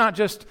 this is not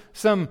just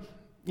some,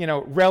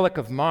 relic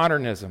of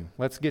modernism.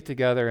 Let's get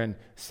together and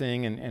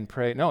sing and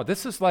pray. No,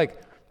 this is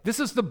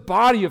the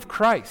body of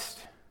Christ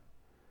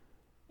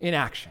in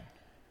action.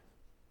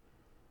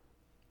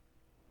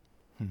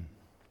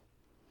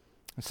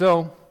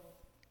 So,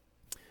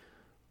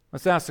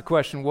 let's ask the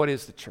question, what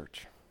is the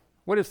church?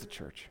 What is the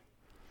church?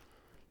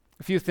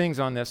 A few things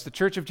on this. The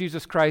Church of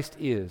Jesus Christ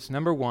is,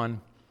 number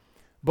one,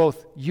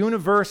 both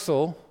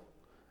universal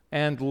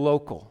and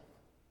local.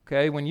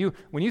 Okay? When you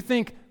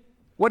think,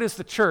 what is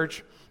the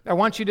church? I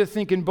want you to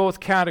think in both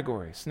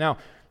categories. Now,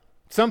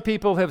 some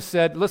people have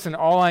said, listen,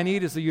 all I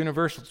need is a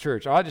universal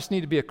church. I just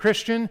need to be a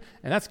Christian,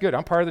 and that's good.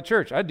 I'm part of the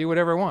church. I do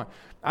whatever I want.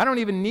 I don't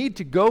even need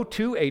to go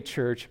to a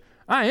church.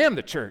 I am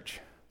the church.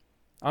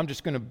 I'm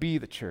just going to be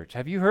the church.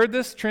 Have you heard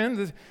this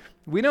trend?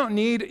 We don't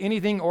need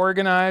anything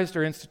organized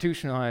or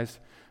institutionalized.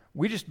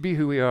 We just be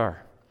who we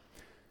are.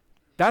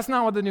 That's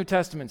not what the New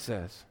Testament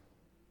says.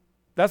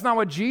 That's not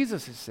what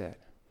Jesus has said.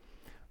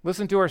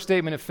 Listen to our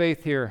statement of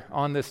faith here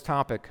on this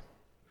topic.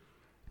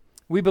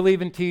 We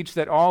believe and teach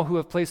that all who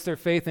have placed their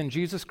faith in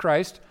Jesus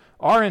Christ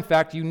are in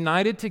fact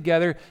united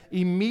together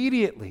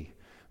immediately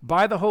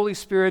by the Holy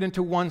Spirit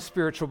into one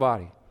spiritual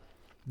body,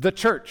 the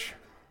church,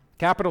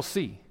 capital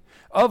C,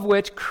 of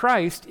which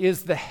Christ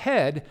is the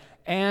head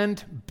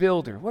and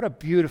builder. What a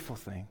beautiful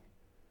thing.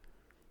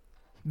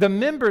 The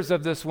members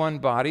of this one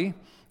body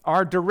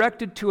are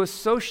directed to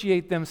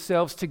associate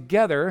themselves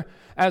together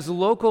as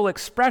local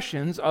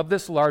expressions of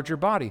this larger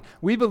body.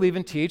 We believe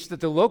and teach that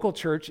the local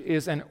church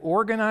is an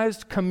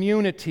organized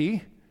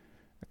community,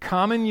 a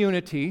common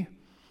unity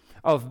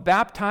of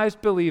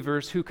baptized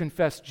believers who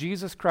confess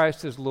Jesus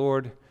Christ as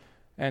Lord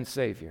and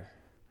Savior.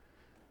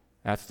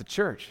 That's the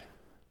church.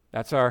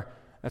 That's our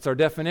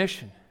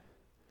definition.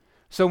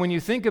 So when you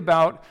think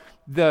about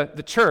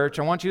the church,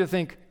 I want you to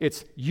think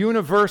it's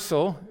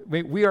universal.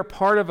 We are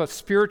part of a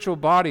spiritual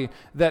body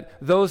that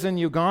those in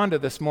Uganda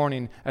this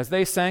morning, as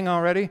they sang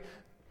already,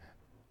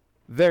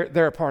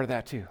 they're a part of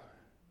that too.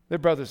 They're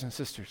brothers and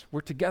sisters. We're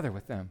together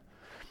with them.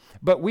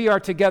 But we are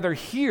together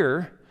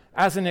here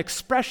as an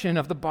expression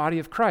of the body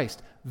of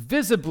Christ,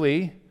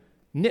 visibly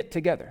knit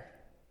together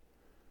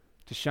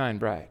to shine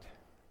bright.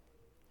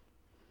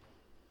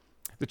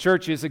 The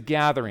church is a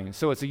gathering.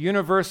 So it's a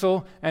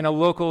universal and a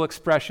local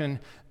expression.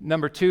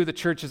 Number two, the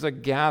church is a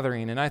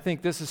gathering. And I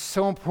think this is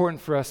so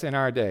important for us in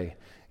our day.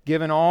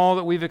 Given all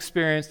that we've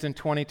experienced in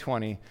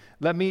 2020,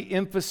 let me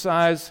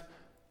emphasize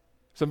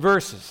some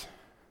verses.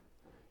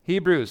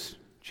 Hebrews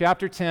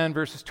chapter 10,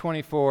 verses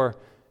 24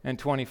 and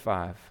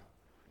 25.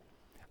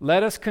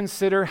 Let us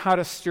consider how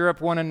to stir up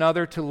one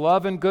another to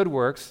love and good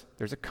works.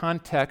 There's a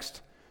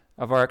context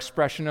of our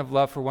expression of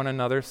love for one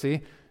another.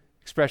 See?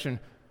 Expression,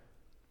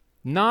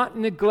 not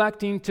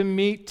neglecting to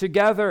meet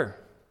together,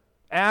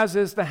 as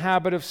is the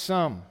habit of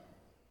some,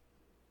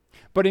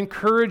 but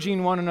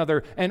encouraging one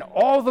another, and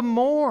all the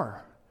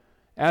more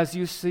as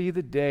you see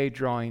the day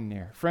drawing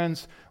near.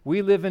 Friends,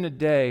 we live in a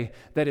day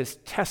that is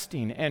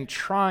testing and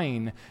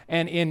trying,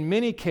 and in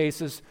many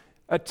cases,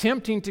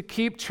 attempting to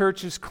keep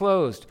churches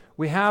closed.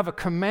 We have a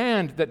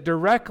command that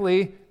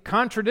directly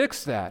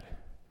contradicts that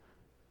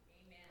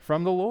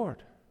from the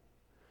Lord.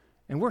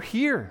 And we're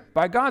here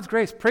by God's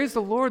grace. Praise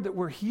the Lord that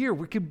we're here.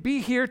 We could be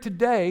here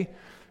today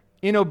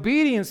in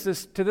obedience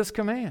to this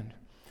command.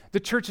 The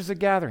church is a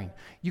gathering.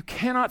 You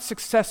cannot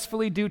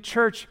successfully do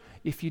church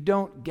if you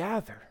don't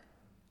gather.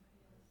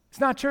 It's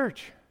not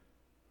church.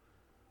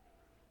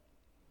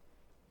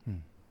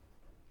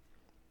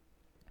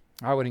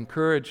 I would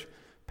encourage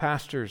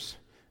pastors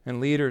and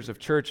leaders of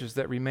churches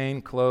that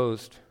remain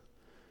closed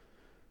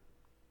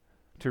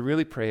to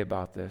really pray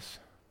about this.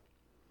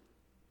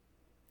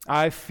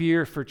 I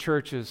fear for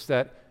churches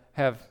that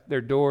have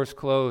their doors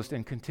closed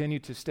and continue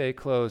to stay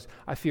closed.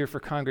 I fear for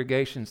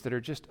congregations that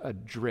are just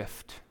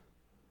adrift.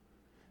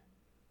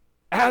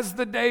 As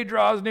the day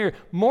draws near,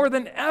 more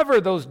than ever,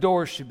 those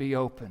doors should be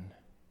open.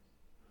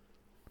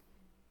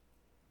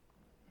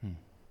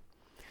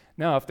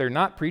 Now, if they're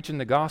not preaching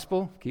the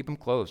gospel, keep them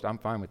closed. I'm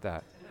fine with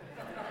that.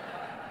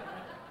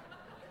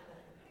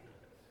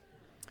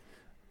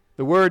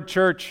 The word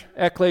church,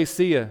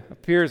 ecclesia,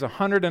 appears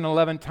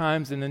 111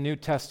 times in the New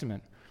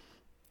Testament.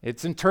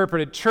 It's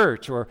interpreted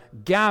church or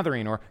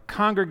gathering or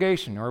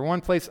congregation or one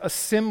place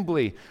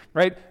assembly,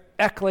 right?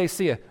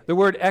 Ecclesia. The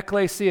word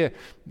ecclesia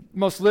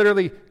most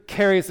literally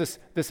carries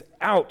this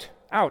out,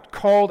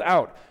 called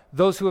out.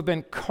 Those who have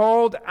been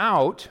called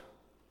out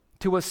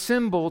to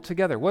assemble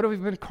together. What have we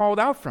been called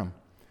out from?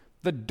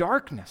 The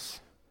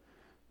darkness.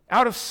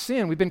 out of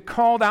sin. We've been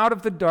called out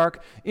of the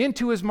dark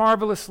into his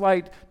marvelous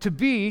light to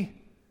be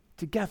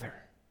together,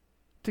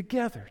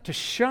 to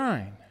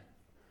shine.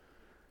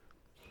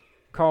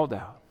 Called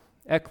out.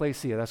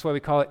 Ecclesia, that's why we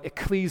call it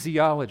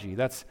ecclesiology.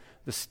 That's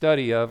the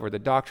study of or the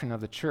doctrine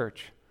of the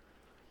church.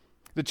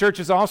 The church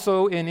is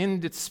also an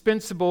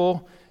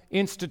indispensable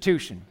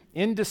institution.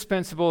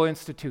 Indispensable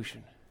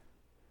institution.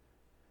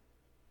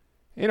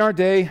 In our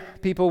day,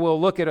 people will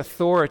look at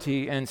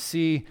authority and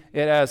see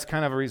it as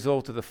kind of a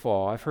result of the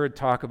fall. I've heard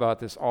talk about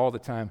this all the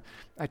time.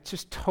 I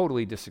just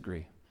totally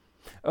disagree.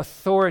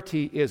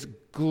 Authority is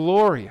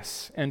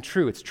glorious and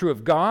true. It's true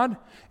of God.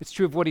 It's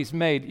true of what he's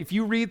made. If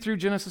you read through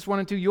Genesis 1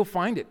 and 2, you'll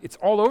find it. It's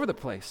all over the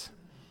place.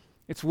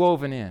 It's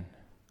woven in.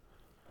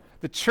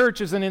 The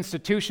church is an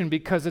institution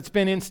because it's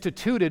been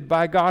instituted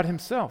by God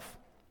himself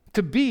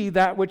to be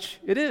that which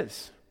it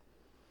is.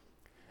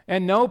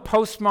 And no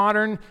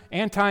postmodern,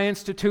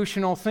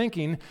 anti-institutional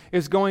thinking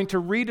is going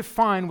to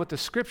redefine what the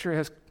Scripture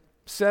has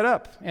set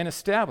up and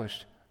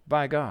established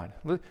by God.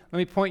 Let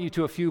me point you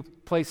to a few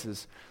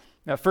places.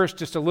 Now, first,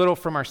 just a little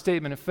from our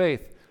statement of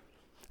faith.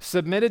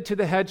 Submitted to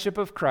the headship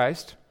of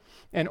Christ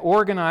and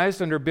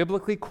organized under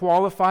biblically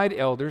qualified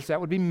elders,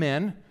 that would be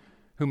men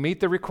who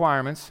meet the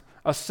requirements,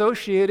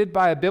 associated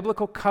by a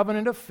biblical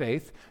covenant of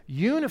faith,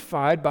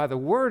 unified by the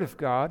Word of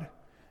God,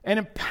 and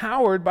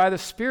empowered by the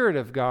Spirit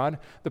of God.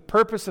 The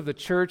purpose of the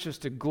church is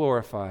to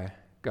glorify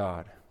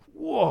God.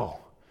 Whoa!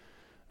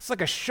 It's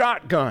like a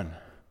shotgun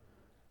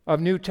of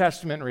New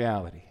Testament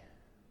reality.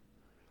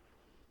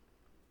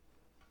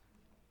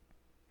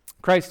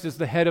 Christ is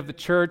the head of the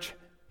church,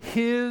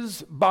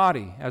 his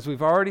body, as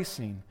we've already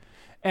seen,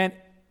 and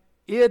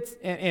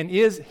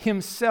is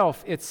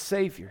himself its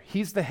Savior.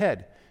 He's the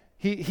head.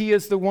 He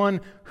is the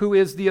one who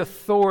is the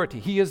authority.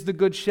 He is the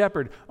good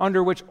shepherd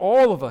under which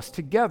all of us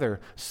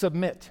together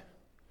submit.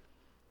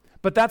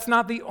 But that's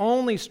not the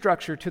only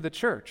structure to the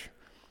church.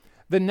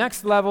 The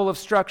next level of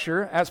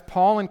structure, as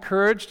Paul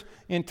encouraged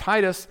in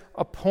Titus,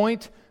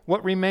 appoint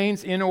what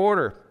remains in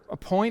order.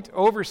 Appoint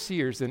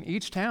overseers in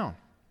each town.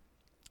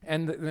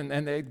 And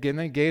again,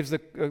 they gave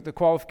the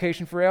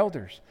qualification for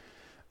elders.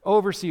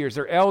 Overseers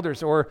or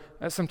elders, or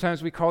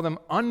sometimes we call them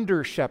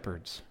under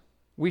shepherds.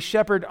 We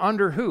shepherd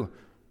under who?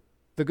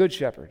 The Good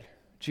Shepherd,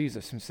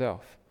 Jesus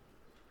himself.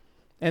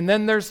 And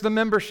then there's the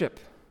membership.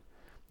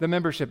 The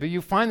membership.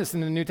 You find this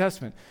in the New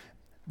Testament.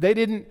 They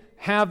didn't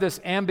have this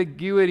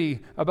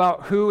ambiguity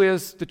about who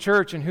is the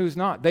church and who's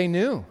not. They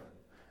knew.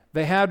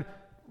 They had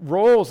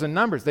roles and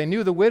numbers. They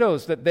knew the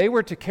widows that they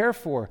were to care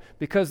for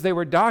because they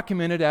were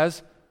documented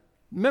as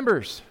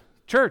members,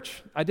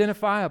 church,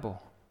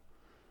 identifiable.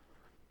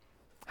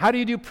 How do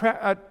you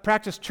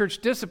practice church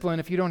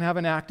discipline if you don't have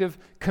an active,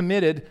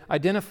 committed,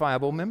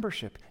 identifiable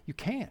membership? You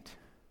can't.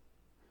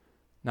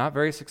 Not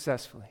very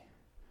successfully.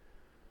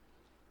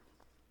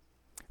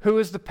 Who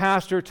is the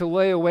pastor to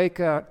lay awake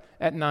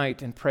at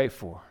night and pray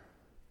for?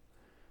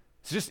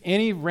 Is it just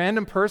any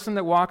random person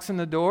that walks in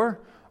the door?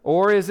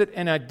 Or is it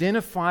an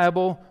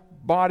identifiable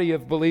body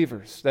of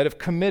believers that have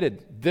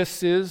committed,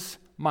 this is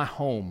my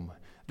home,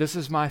 this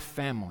is my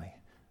family,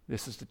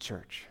 this is the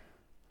church?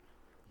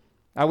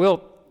 I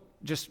will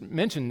just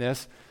mention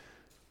this.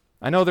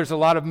 I know there's a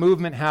lot of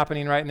movement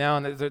happening right now,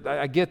 and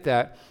I get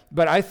that.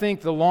 But I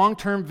think the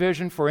long-term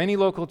vision for any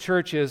local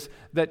church is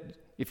that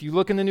if you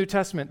look in the New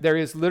Testament, there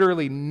is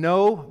literally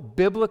no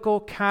biblical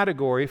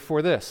category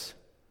for this.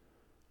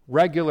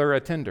 Regular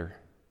attender.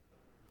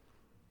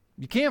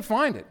 You can't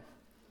find it.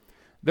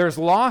 There's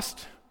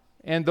lost,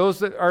 and those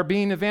that are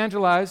being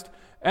evangelized,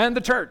 and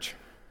the church.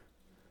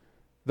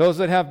 Those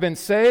that have been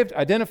saved,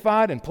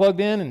 identified, and plugged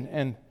in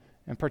and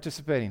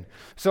participating.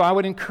 So I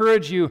would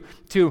encourage you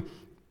to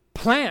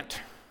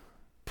plant,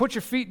 put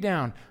your feet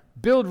down,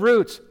 build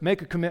roots,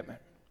 make a commitment,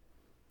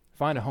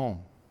 find a home.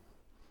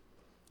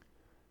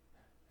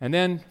 And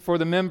then for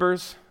the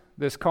members,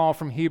 this call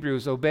from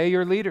Hebrews, obey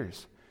your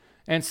leaders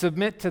and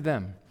submit to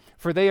them,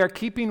 for they are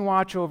keeping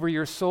watch over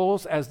your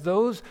souls as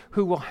those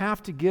who will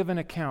have to give an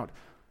account.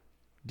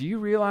 Do you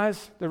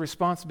realize the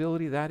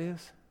responsibility that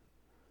is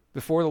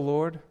before the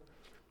Lord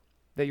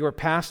that your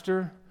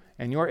pastor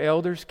and your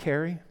elders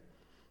carry?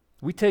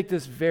 We take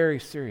this very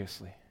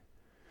seriously.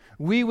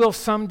 We will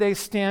someday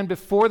stand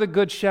before the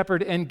Good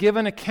Shepherd and give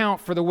an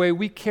account for the way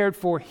we cared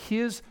for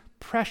his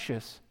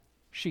precious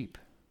sheep.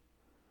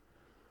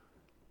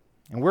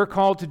 And we're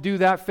called to do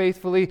that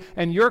faithfully,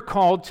 and you're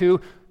called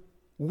to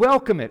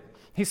welcome it.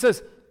 He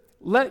says,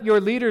 let your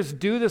leaders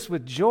do this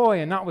with joy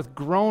and not with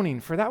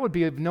groaning, for that would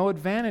be of no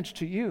advantage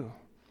to you.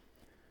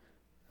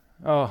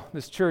 Oh,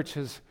 this church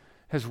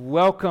has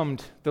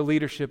welcomed the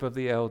leadership of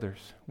the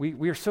elders.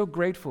 We are so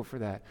grateful for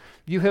that.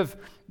 You have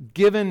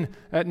given,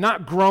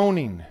 not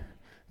groaning,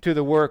 to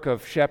the work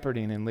of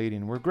shepherding and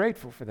leading. We're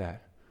grateful for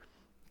that.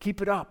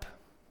 Keep it up.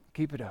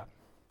 Keep it up.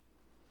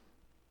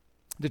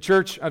 The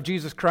Church of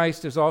Jesus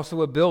Christ is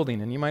also a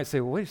building. And you might say,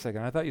 well, wait a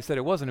second, I thought you said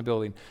it wasn't a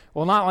building.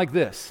 Well, not like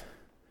this.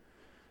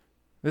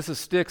 This is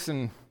sticks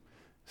and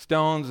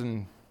stones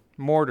and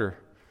mortar.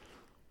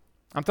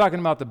 I'm talking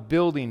about the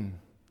building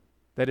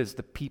that is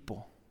the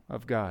people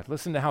of God.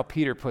 Listen to how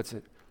Peter puts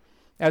it.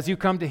 As you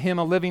come to him,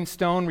 a living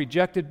stone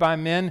rejected by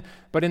men,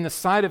 but in the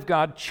sight of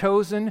God,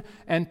 chosen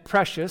and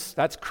precious,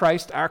 that's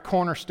Christ, our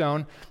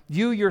cornerstone,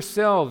 you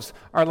yourselves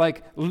are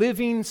like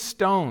living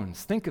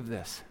stones. Think of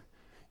this.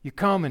 You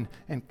come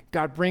and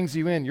God brings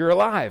you in. You're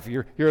alive.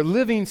 You're a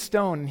living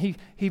stone, and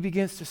he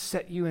begins to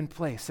set you in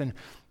place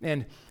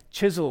and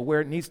chisel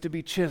where it needs to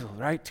be chiseled,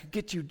 right? To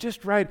get you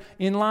just right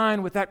in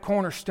line with that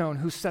cornerstone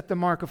who set the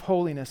mark of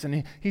holiness.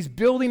 And he's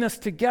building us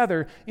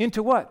together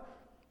into what?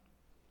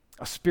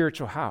 A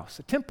spiritual house,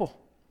 a temple,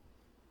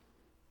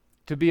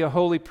 to be a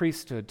holy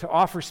priesthood, to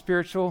offer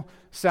spiritual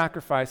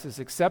sacrifices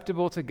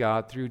acceptable to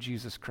God through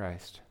Jesus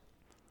Christ.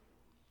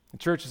 The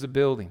church is a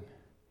building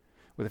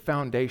with a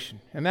foundation.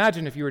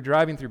 Imagine if you were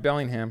driving through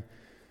Bellingham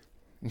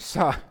and you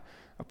saw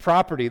a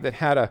property that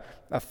had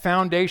a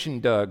foundation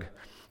dug,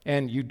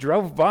 and you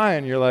drove by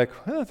and you're like,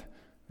 well,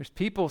 there's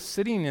people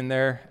sitting in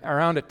there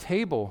around a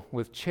table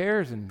with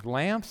chairs and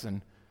lamps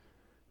and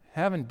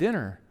having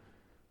dinner.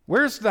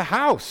 Where's the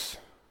house?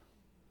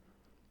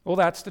 Well,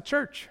 that's the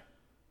church.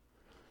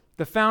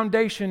 The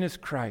foundation is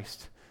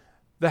Christ.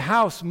 The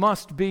house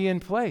must be in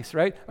place,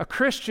 right? A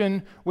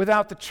Christian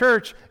without the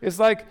church is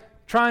like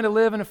trying to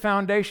live in a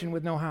foundation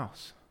with no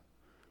house.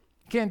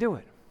 You can't do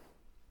it.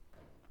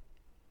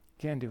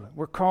 Can't do it.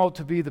 We're called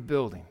to be the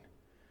building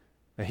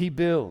that he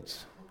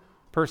builds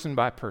person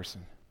by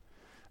person.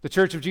 The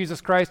church of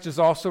Jesus Christ is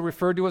also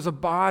referred to as a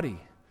body.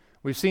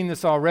 We've seen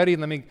this already.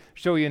 Let me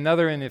show you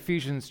another in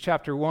Ephesians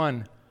chapter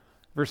 1,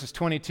 verses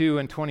 22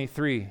 and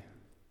 23.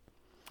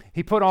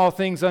 He put all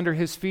things under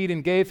his feet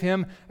and gave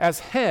him as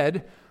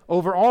head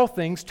over all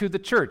things to the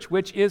church,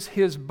 which is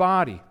his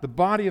body, the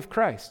body of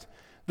Christ,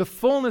 the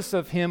fullness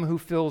of him who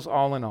fills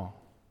all in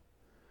all.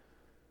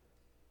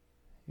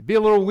 It'd be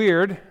a little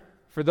weird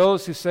for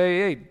those who say,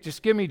 hey,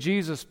 just give me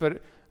Jesus,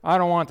 but I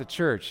don't want the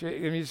church. I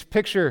mean, just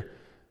picture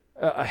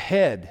a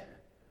head.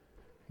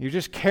 You're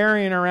just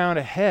carrying around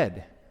a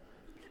head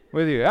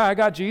with you. I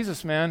got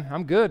Jesus, man.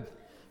 I'm good.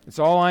 It's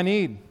all I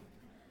need.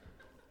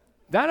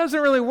 That doesn't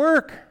really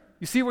work.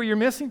 You see what you're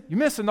missing? You're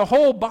missing the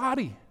whole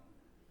body.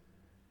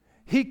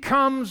 He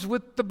comes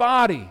with the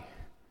body,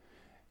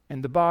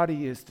 and the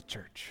body is the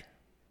church.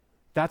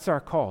 That's our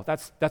call.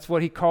 That's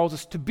what he calls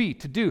us to be,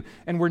 to do.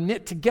 And we're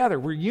knit together.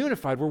 We're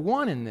unified. We're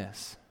one in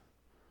this.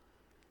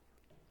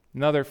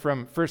 Another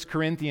from 1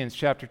 Corinthians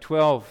chapter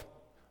 12,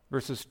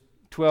 verses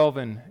 12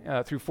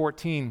 and through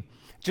 14.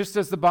 Just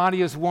as the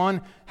body is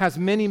one, has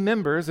many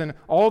members, and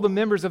all the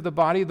members of the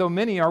body, though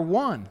many, are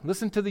one.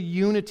 Listen to the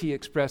unity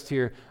expressed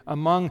here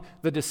among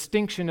the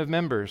distinction of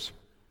members.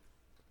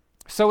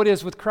 So it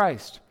is with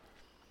Christ.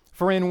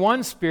 For in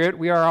one Spirit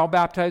we are all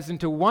baptized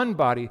into one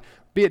body,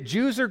 be it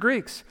Jews or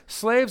Greeks,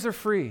 slaves or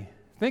free.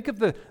 Think of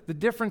the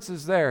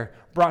differences there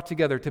brought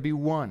together to be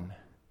one.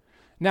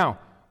 Now,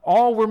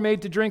 all were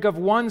made to drink of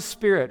one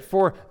Spirit,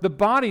 for the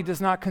body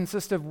does not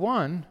consist of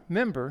one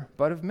member,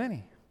 but of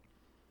many.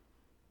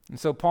 And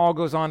so Paul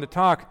goes on to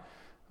talk,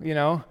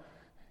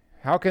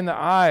 how can the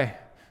eye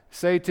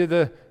say to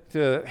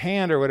the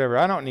hand or whatever,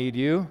 I don't need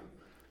you?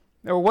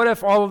 Or what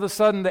if all of a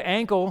sudden the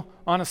ankle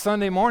on a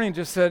Sunday morning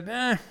just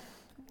said,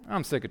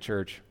 I'm sick of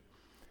church.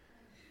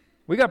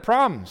 We got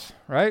problems,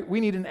 right? We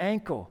need an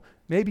ankle.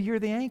 Maybe you're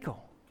the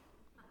ankle.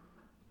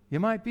 You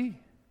might be.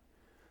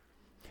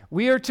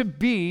 We are to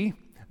be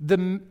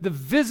the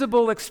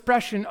visible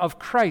expression of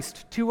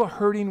Christ to a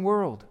hurting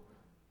world,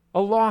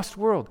 a lost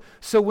world.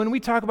 So when we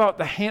talk about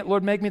the hand,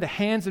 Lord, make me the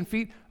hands and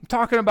feet, I'm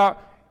talking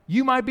about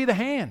you might be the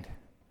hand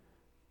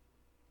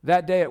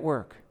that day at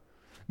work.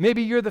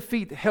 Maybe you're the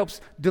feet that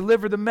helps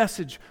deliver the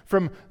message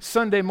from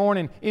Sunday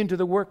morning into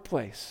the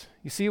workplace.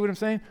 You see what I'm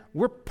saying?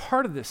 We're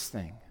part of this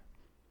thing.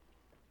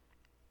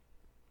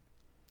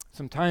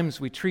 Sometimes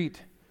we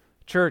treat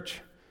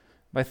church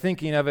by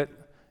thinking of it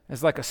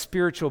as like a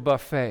spiritual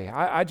buffet.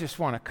 I just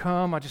want to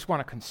come. I just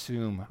want to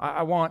consume.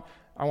 I want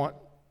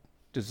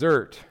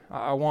dessert.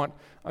 I want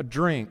a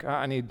drink.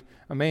 I need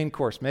a main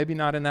course. Maybe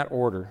not in that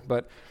order,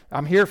 but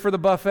I'm here for the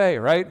buffet,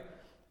 right?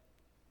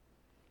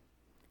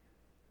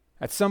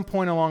 At some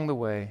point along the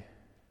way,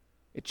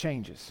 it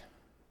changes.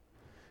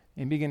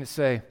 And you begin to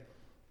say,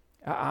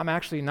 I'm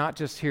actually not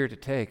just here to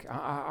take.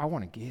 I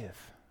want to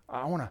give.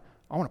 I want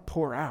to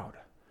pour out.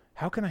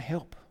 How can I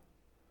help?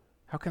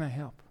 How can I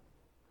help?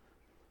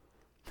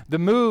 The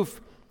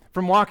move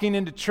from walking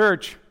into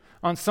church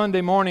on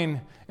Sunday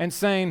morning and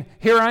saying,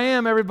 here I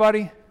am,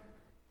 everybody,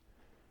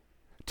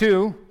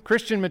 to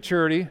Christian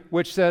maturity,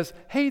 which says,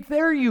 hey,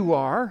 there you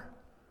are.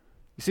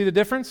 You see the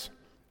difference?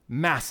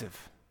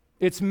 Massive.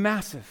 It's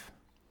massive.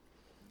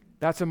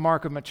 That's a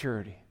mark of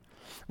maturity.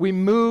 We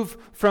move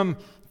from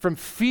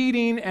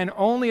feeding and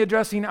only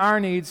addressing our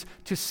needs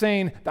to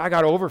saying, I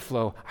got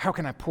overflow. How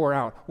can I pour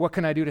out? What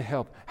can I do to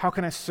help? How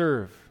can I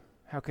serve?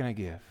 How can I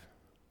give?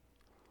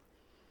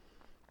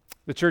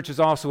 The church is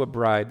also a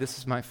bride. This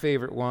is my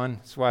favorite one.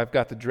 That's why I've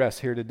got the dress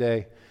here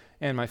today.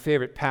 And my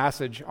favorite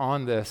passage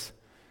on this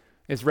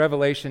is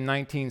Revelation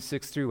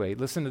 19:6-8.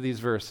 Listen to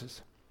these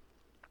verses.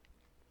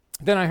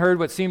 Then I heard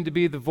what seemed to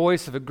be the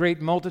voice of a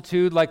great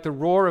multitude, like the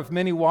roar of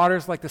many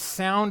waters, like the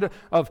sound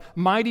of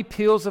mighty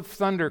peals of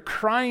thunder,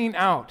 crying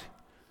out,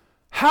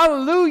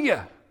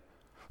 "Hallelujah!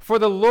 For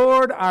the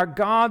Lord our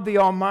God, the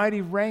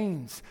Almighty,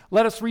 reigns.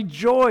 Let us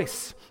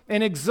rejoice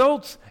and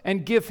exult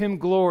and give him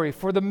glory.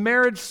 For the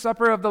marriage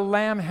supper of the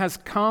Lamb has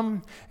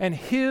come, and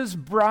his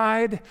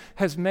bride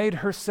has made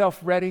herself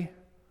ready.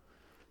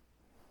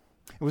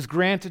 It was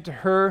granted to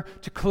her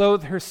to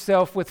clothe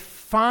herself with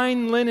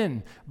fine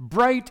linen,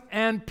 bright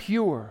and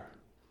pure.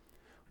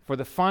 For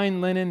the fine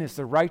linen is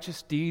the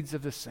righteous deeds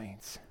of the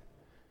saints."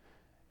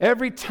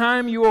 Every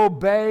time you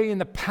obey in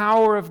the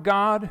power of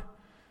God,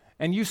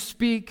 and you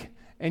speak,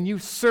 and you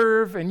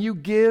serve, and you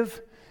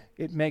give,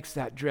 it makes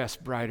that dress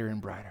brighter and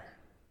brighter.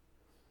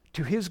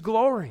 To his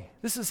glory.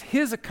 This is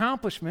his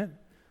accomplishment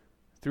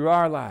through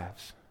our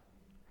lives.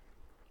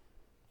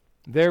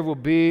 There will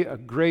be a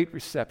great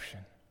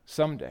reception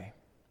someday,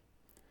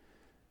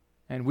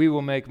 and we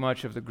will make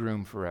much of the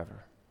groom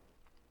forever.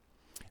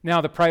 Now,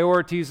 the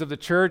priorities of the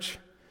church,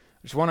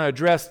 I just want to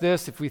address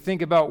this. If we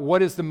think about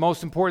what is the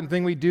most important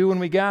thing we do when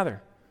we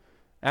gather,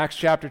 Acts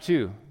chapter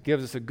 2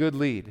 gives us a good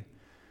lead.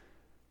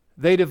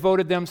 They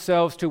devoted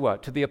themselves to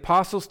what? To the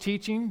apostles'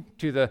 teaching,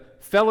 to the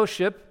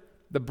fellowship,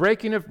 the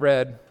breaking of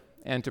bread,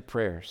 and to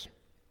prayers.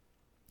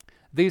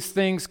 These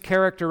things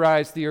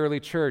characterize the early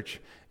church,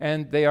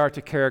 and they are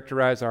to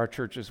characterize our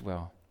church as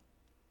well.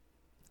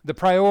 The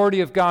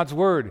priority of God's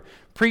word: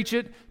 preach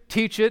it,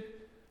 teach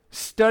it,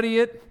 study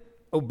it,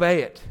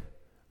 obey it,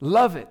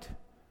 love it,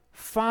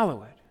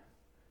 follow it,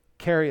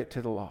 carry it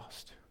to the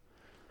lost.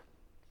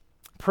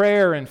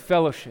 Prayer and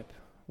fellowship.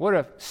 What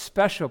a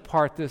special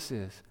part this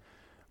is.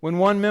 When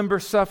one member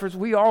suffers,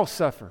 we all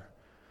suffer.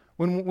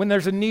 When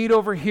there's a need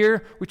over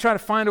here, we try to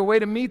find a way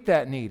to meet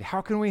that need.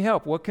 How can we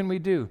help? What can we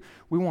do?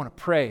 We want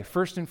to pray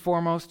first and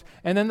foremost,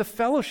 and then the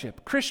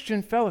fellowship,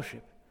 Christian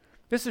fellowship.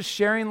 This is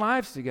sharing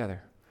lives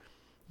together,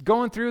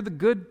 going through the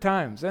good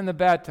times and the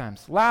bad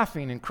times,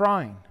 laughing and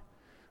crying,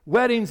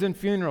 weddings and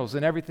funerals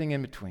and everything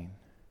in between.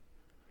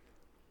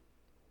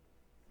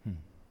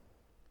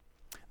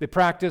 They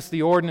practiced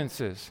the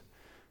ordinances.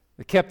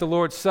 They kept the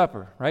Lord's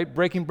Supper, right?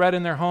 Breaking bread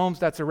in their homes,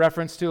 that's a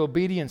reference to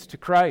obedience to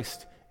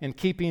Christ in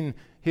keeping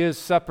his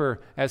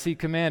supper as he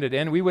commanded.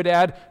 And we would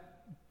add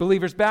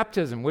believers'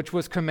 baptism, which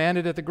was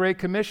commanded at the Great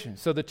Commission.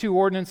 So the two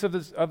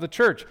ordinances of the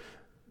church,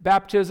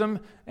 baptism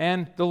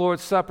and the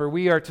Lord's Supper,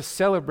 we are to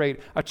celebrate.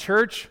 A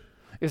church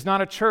is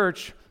not a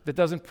church that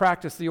doesn't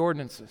practice the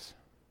ordinances.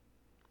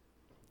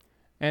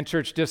 And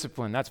church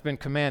discipline, that's been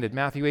commanded.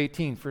 Matthew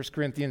 18, 1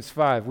 Corinthians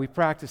 5, we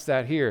practice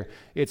that here.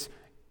 It's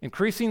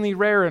increasingly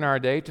rare in our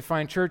day to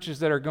find churches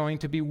that are going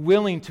to be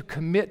willing to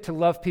commit to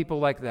love people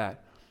like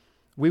that.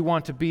 We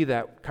want to be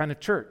that kind of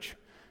church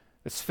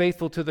that's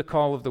faithful to the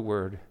call of the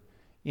word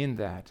in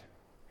that.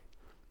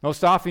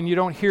 Most often you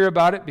don't hear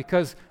about it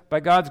because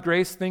by God's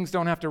grace things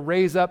don't have to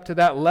raise up to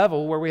that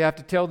level where we have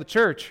to tell the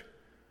church.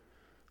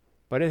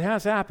 But it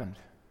has happened.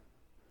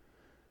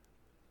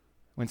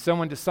 When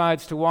someone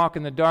decides to walk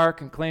in the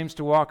dark and claims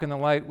to walk in the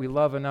light, we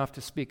love enough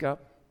to speak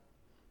up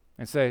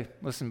and say,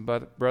 "Listen,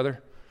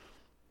 brother,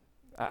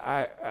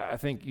 I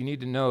think you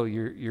need to know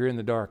you're in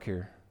the dark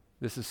here.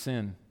 This is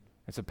sin.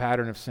 It's a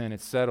pattern of sin.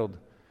 It's settled.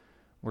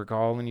 We're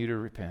calling you to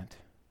repent.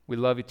 We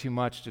love you too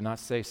much to not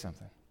say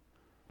something."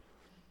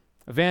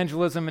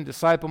 Evangelism and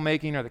disciple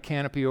making are the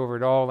canopy over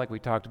it all, like we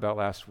talked about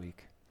last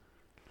week.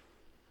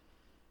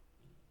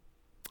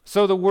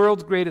 So the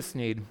world's greatest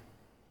need.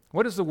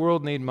 What does the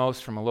world need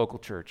most from a local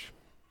church?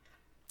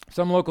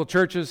 Some local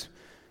churches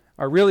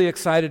are really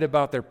excited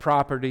about their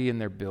property and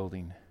their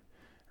building,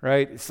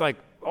 right? It's like,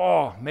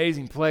 oh,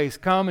 amazing place.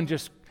 Come and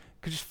just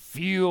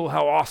feel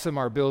how awesome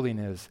our building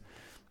is.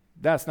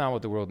 That's not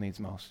what the world needs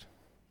most.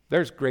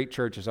 There's great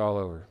churches all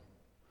over.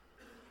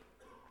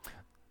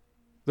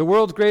 The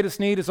world's greatest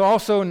need is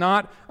also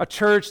not a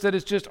church that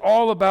is just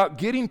all about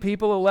getting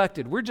people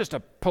elected. We're just a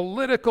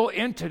political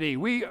entity.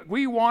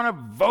 We want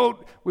to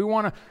vote. We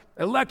want to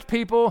elect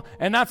people,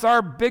 and that's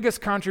our biggest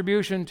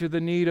contribution to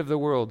the need of the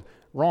world.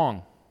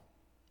 Wrong.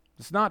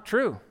 It's not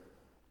true.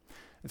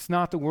 It's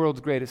not the world's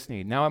greatest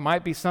need. Now, it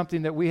might be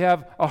something that we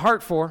have a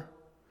heart for,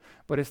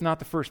 but it's not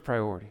the first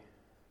priority.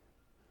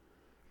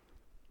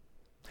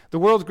 The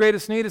world's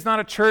greatest need is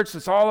not a church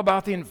that's all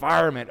about the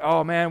environment.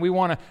 Oh, man, we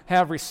want to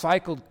have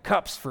recycled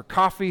cups for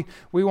coffee.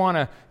 We want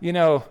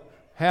to,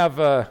 have,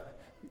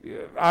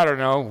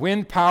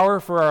 wind power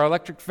for our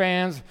electric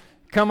fans.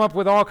 Come up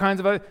with all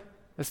kinds of other.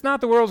 It's not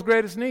the world's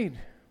greatest need.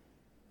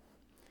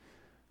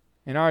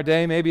 In our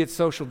day, maybe it's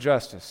social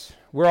justice.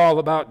 We're all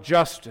about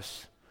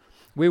justice.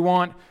 We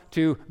want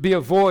to be a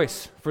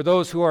voice for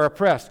those who are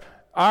oppressed.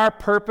 Our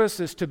purpose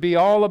is to be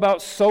all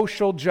about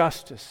social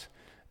justice.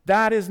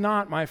 That is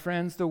not, my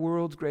friends, the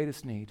world's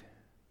greatest need.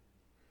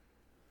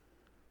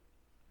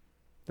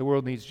 The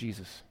world needs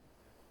Jesus.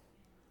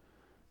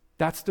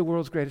 That's the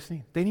world's greatest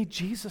need. They need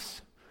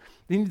Jesus.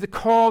 They need the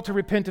call to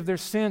repent of their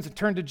sins and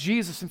turn to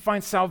Jesus and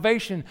find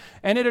salvation.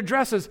 And it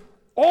addresses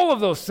all of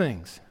those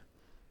things.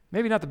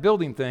 Maybe not the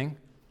building thing.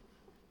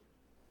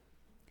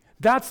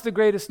 That's the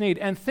greatest need.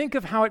 And think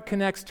of how it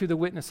connects to the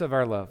witness of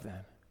our love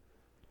then.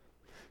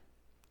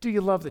 Do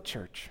you love the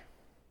church?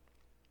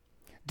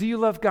 Do you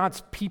love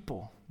God's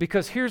people?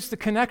 Because here's the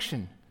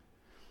connection.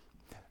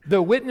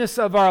 The witness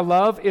of our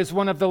love is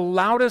one of the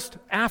loudest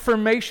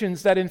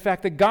affirmations that, in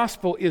fact, the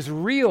gospel is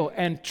real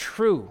and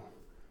true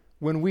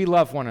when we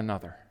love one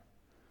another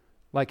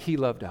like he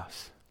loved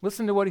us.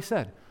 Listen to what he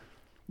said.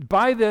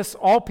 By this,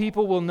 all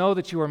people will know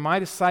that you are my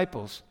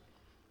disciples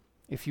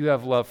if you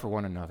have love for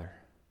one another.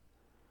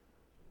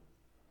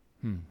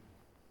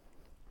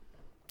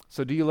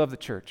 So do you love the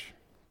church?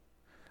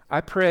 I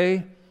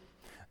pray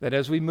that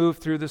as we move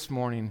through this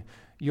morning,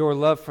 your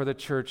love for the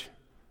church,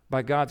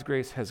 by God's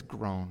grace, has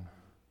grown.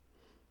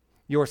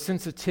 Your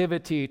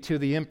sensitivity to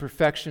the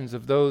imperfections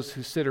of those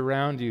who sit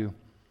around you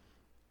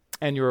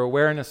and your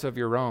awareness of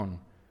your own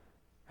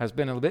has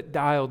been a bit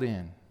dialed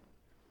in.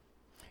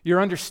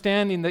 Your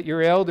understanding that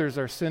your elders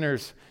are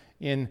sinners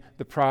in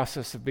the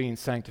process of being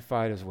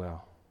sanctified as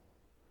well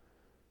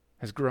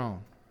has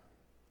grown.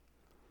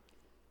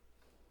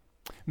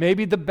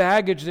 Maybe the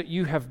baggage that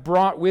you have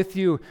brought with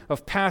you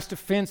of past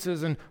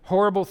offenses and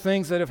horrible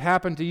things that have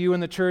happened to you in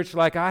the church,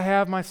 like I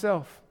have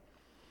myself,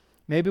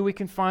 maybe we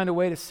can find a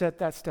way to set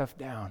that stuff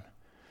down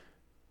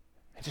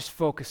and just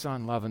focus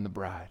on loving the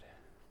bride.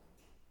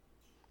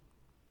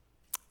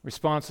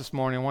 Response this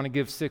morning, I want to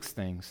give 6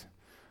 things.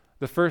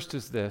 The first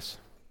is this.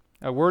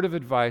 A word of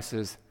advice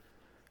is,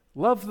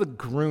 love the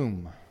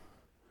groom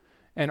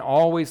and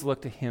always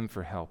look to him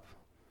for help.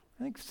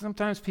 I think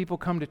sometimes people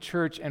come to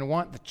church and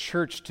want the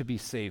church to be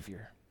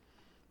savior,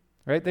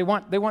 right? They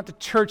want the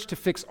church to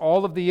fix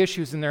all of the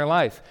issues in their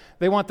life.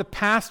 They want the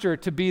pastor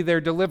to be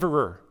their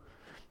deliverer,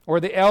 or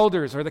the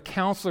elders, or the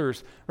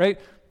counselors, right?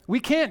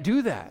 We can't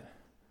do that.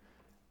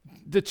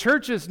 The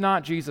church is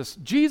not Jesus.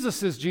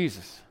 Jesus is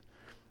Jesus.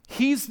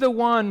 He's the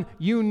one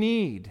you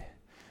need.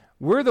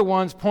 We're the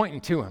ones pointing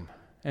to him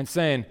and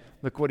saying,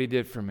 look what he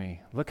did for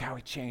me. Look how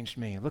he changed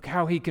me. Look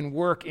how he can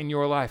work in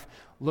your life.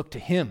 Look to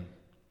him.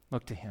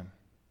 Look to him.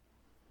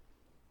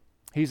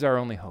 He's our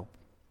only hope.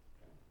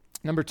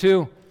 Number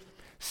 2,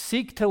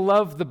 seek to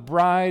love the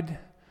bride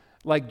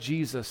like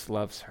Jesus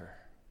loves her.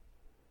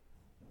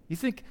 You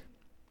think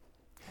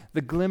the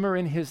glimmer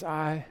in his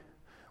eye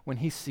when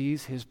he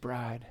sees his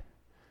bride,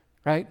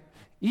 right?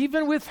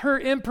 Even with her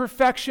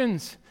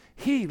imperfections,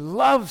 he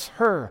loves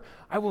her.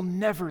 I will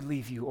never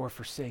leave you or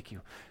forsake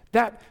you.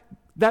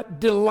 That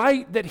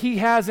delight that he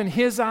has in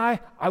his eye,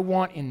 I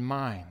want in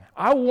mine.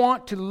 I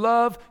want to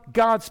love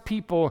God's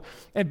people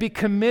and be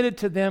committed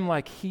to them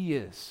like he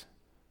is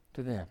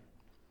to them.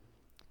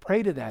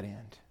 Pray to that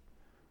end.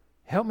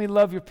 Help me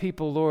love your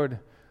people, Lord,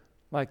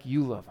 like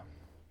you love them.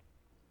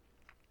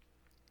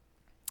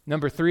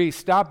 Number 3,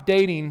 stop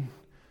dating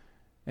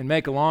and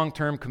make a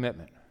long-term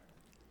commitment.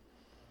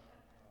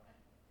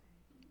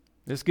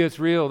 This gets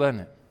real,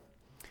 doesn't it?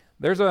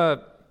 There's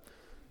a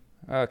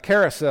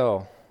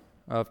carousel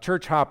of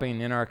church hopping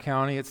in our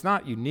county. It's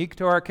not unique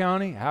to our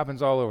county. It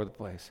happens all over the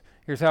place.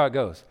 Here's how it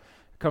goes.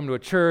 I come to a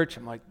church.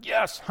 I'm like,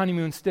 yes,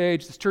 honeymoon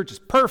stage. This church is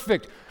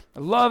perfect. I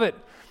love it.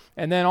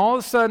 And then all of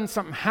a sudden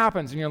something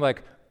happens and you're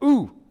like,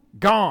 ooh,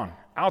 gone,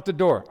 out the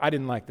door. I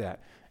didn't like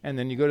that. And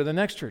then you go to the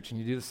next church and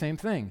you do the same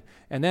thing.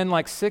 And then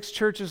like 6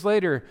 churches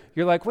later,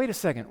 you're like, wait a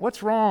second,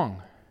 what's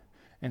wrong?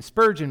 And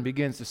Spurgeon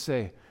begins to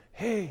say,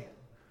 hey,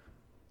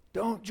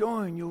 don't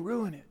join, you'll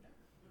ruin it.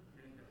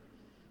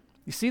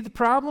 You see the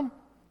problem?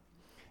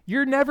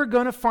 You're never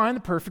going to find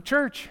the perfect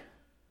church.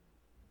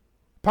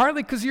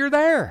 Partly because you're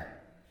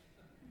there.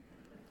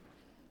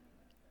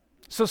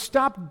 So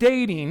stop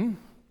dating,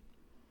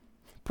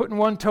 putting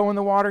one toe in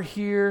the water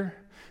here,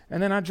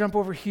 and then I jump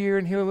over here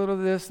and hear a little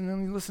of this, and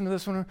then you listen to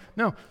this one.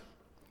 No,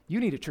 you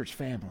need a church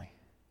family.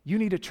 You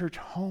need a church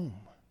home.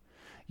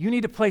 You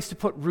need a place to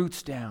put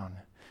roots down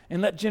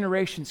and let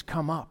generations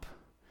come up.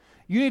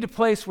 You need a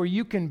place where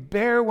you can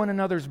bear one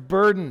another's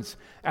burdens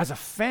as a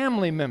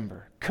family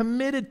member,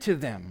 committed to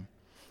them,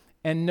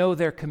 and know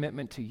their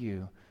commitment to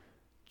you.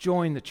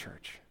 Join the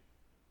church.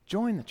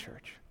 Join the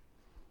church.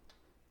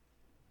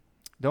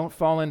 Don't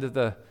fall into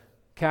the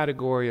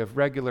category of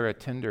regular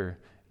attender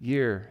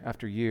year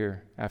after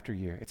year after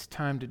year. It's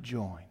time to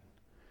join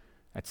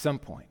at some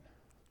point.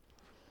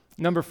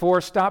 Number 4,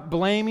 stop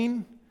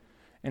blaming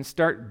and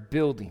start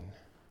building.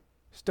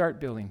 Start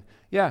building.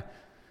 Yeah,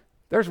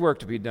 there's work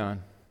to be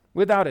done.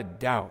 Without a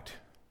doubt,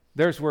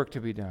 there's work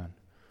to be done.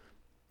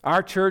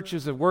 Our church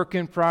is a work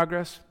in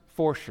progress,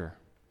 for sure.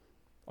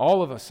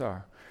 All of us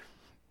are.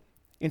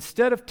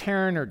 Instead of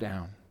tearing her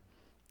down,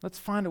 let's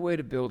find a way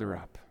to build her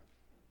up.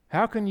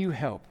 How can you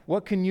help?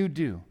 What can you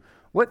do?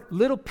 What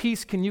little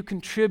piece can you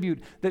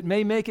contribute that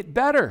may make it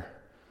better,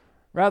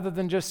 rather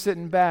than just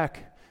sitting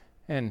back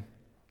and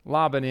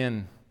lobbing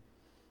in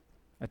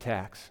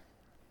attacks?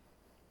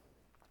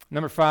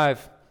 Number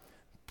 5,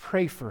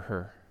 pray for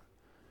her.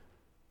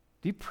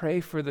 Do you pray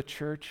for the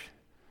church,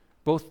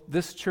 both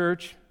this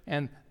church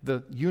and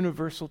the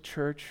universal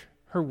church,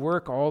 her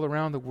work all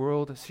around the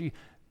world as she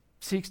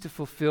seeks to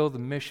fulfill the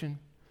mission?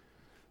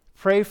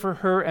 Pray for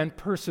her and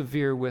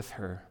persevere with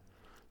her.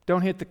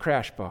 Don't hit the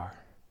crash bar.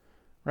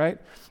 right?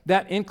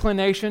 That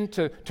inclination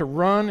to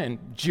run and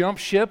jump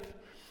ship,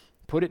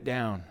 put it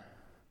down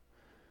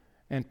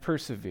and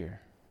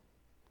persevere.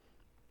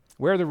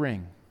 Wear the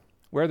ring.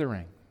 Wear the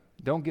ring.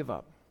 Don't give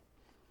up.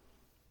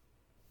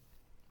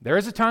 There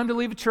is a time to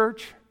leave a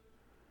church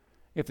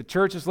if the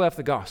church has left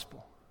the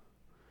gospel.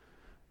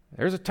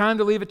 There's a time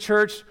to leave a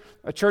church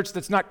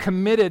that's not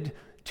committed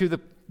to the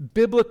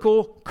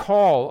biblical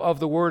call of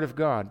the Word of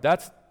God.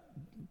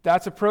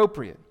 That's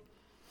appropriate.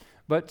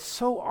 But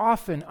so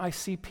often I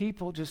see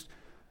people just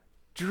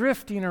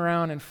drifting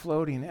around and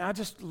floating. I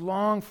just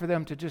long for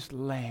them to just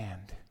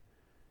land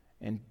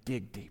and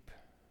dig deep.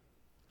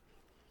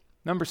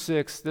 Number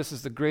 6, this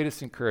is the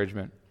greatest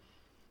encouragement.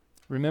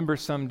 Remember,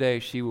 someday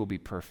she will be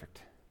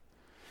perfect.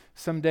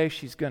 Someday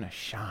she's going to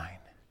shine.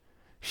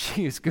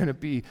 She is going to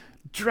be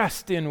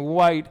dressed in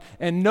white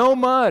and no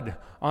mud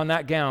on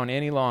that gown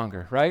any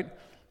longer, right?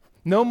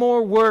 No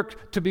more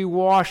work to be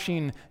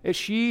washing.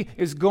 She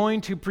is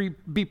going to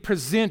be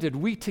presented,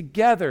 we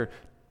together,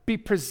 be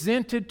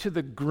presented to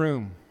the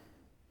groom.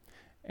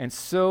 And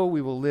so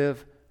we will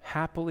live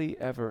happily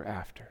ever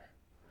after.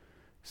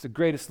 It's the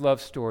greatest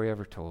love story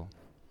ever told.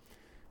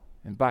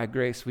 And by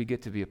grace, we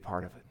get to be a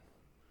part of it.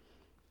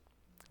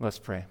 Let's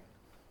pray.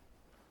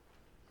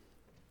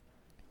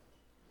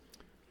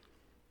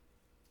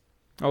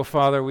 Oh,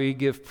 Father, we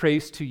give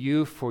praise to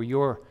you for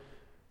your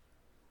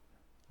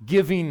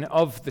giving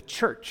of the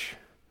church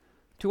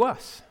to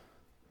us.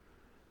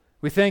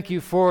 We thank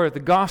you for the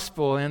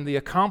gospel and the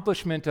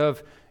accomplishment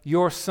of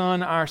your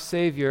Son, our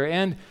Savior.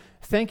 And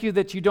thank you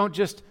that you don't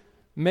just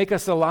make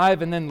us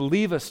alive and then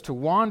leave us to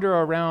wander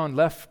around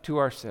left to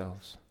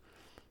ourselves,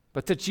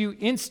 but that you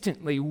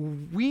instantly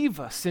weave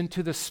us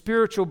into the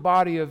spiritual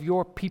body of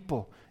your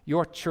people,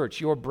 your church,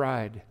 your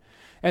bride.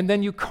 And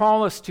then you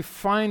call us to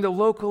find a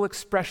local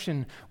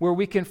expression where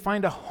we can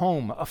find a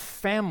home, a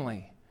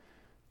family,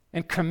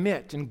 and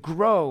commit and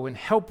grow and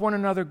help one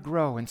another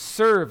grow and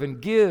serve and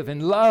give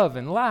and love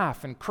and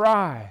laugh and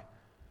cry.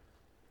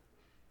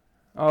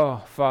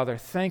 Oh, Father,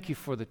 thank you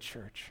for the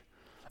church.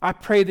 I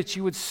pray that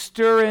you would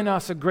stir in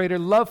us a greater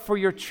love for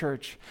your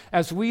church.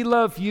 As we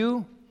love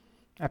you,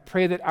 I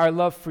pray that our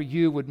love for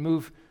you would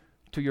move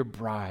to your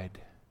bride.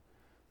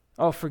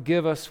 Oh,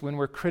 forgive us when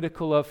we're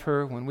critical of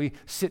her, when we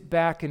sit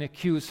back and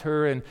accuse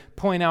her and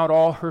point out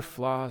all her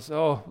flaws.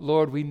 Oh,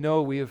 Lord, we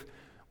know we've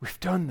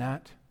done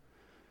that.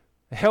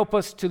 Help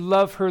us to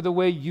love her the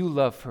way you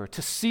love her,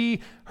 to see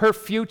her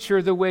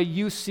future the way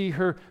you see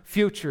her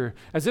future,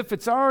 as if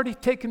it's already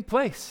taken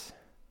place.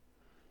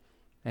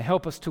 And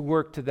help us to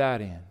work to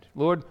that end.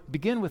 Lord,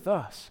 begin with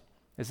us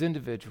as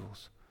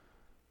individuals.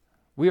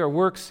 We are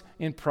works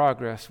in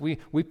progress. We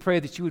pray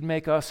that you would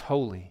make us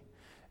holy.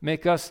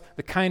 Make us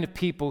the kind of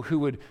people who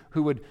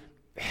would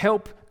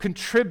help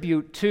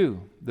contribute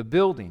to the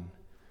building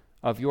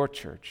of your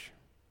church.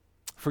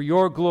 For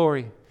your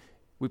glory,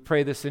 we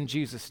pray this in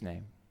Jesus'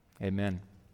 name. Amen.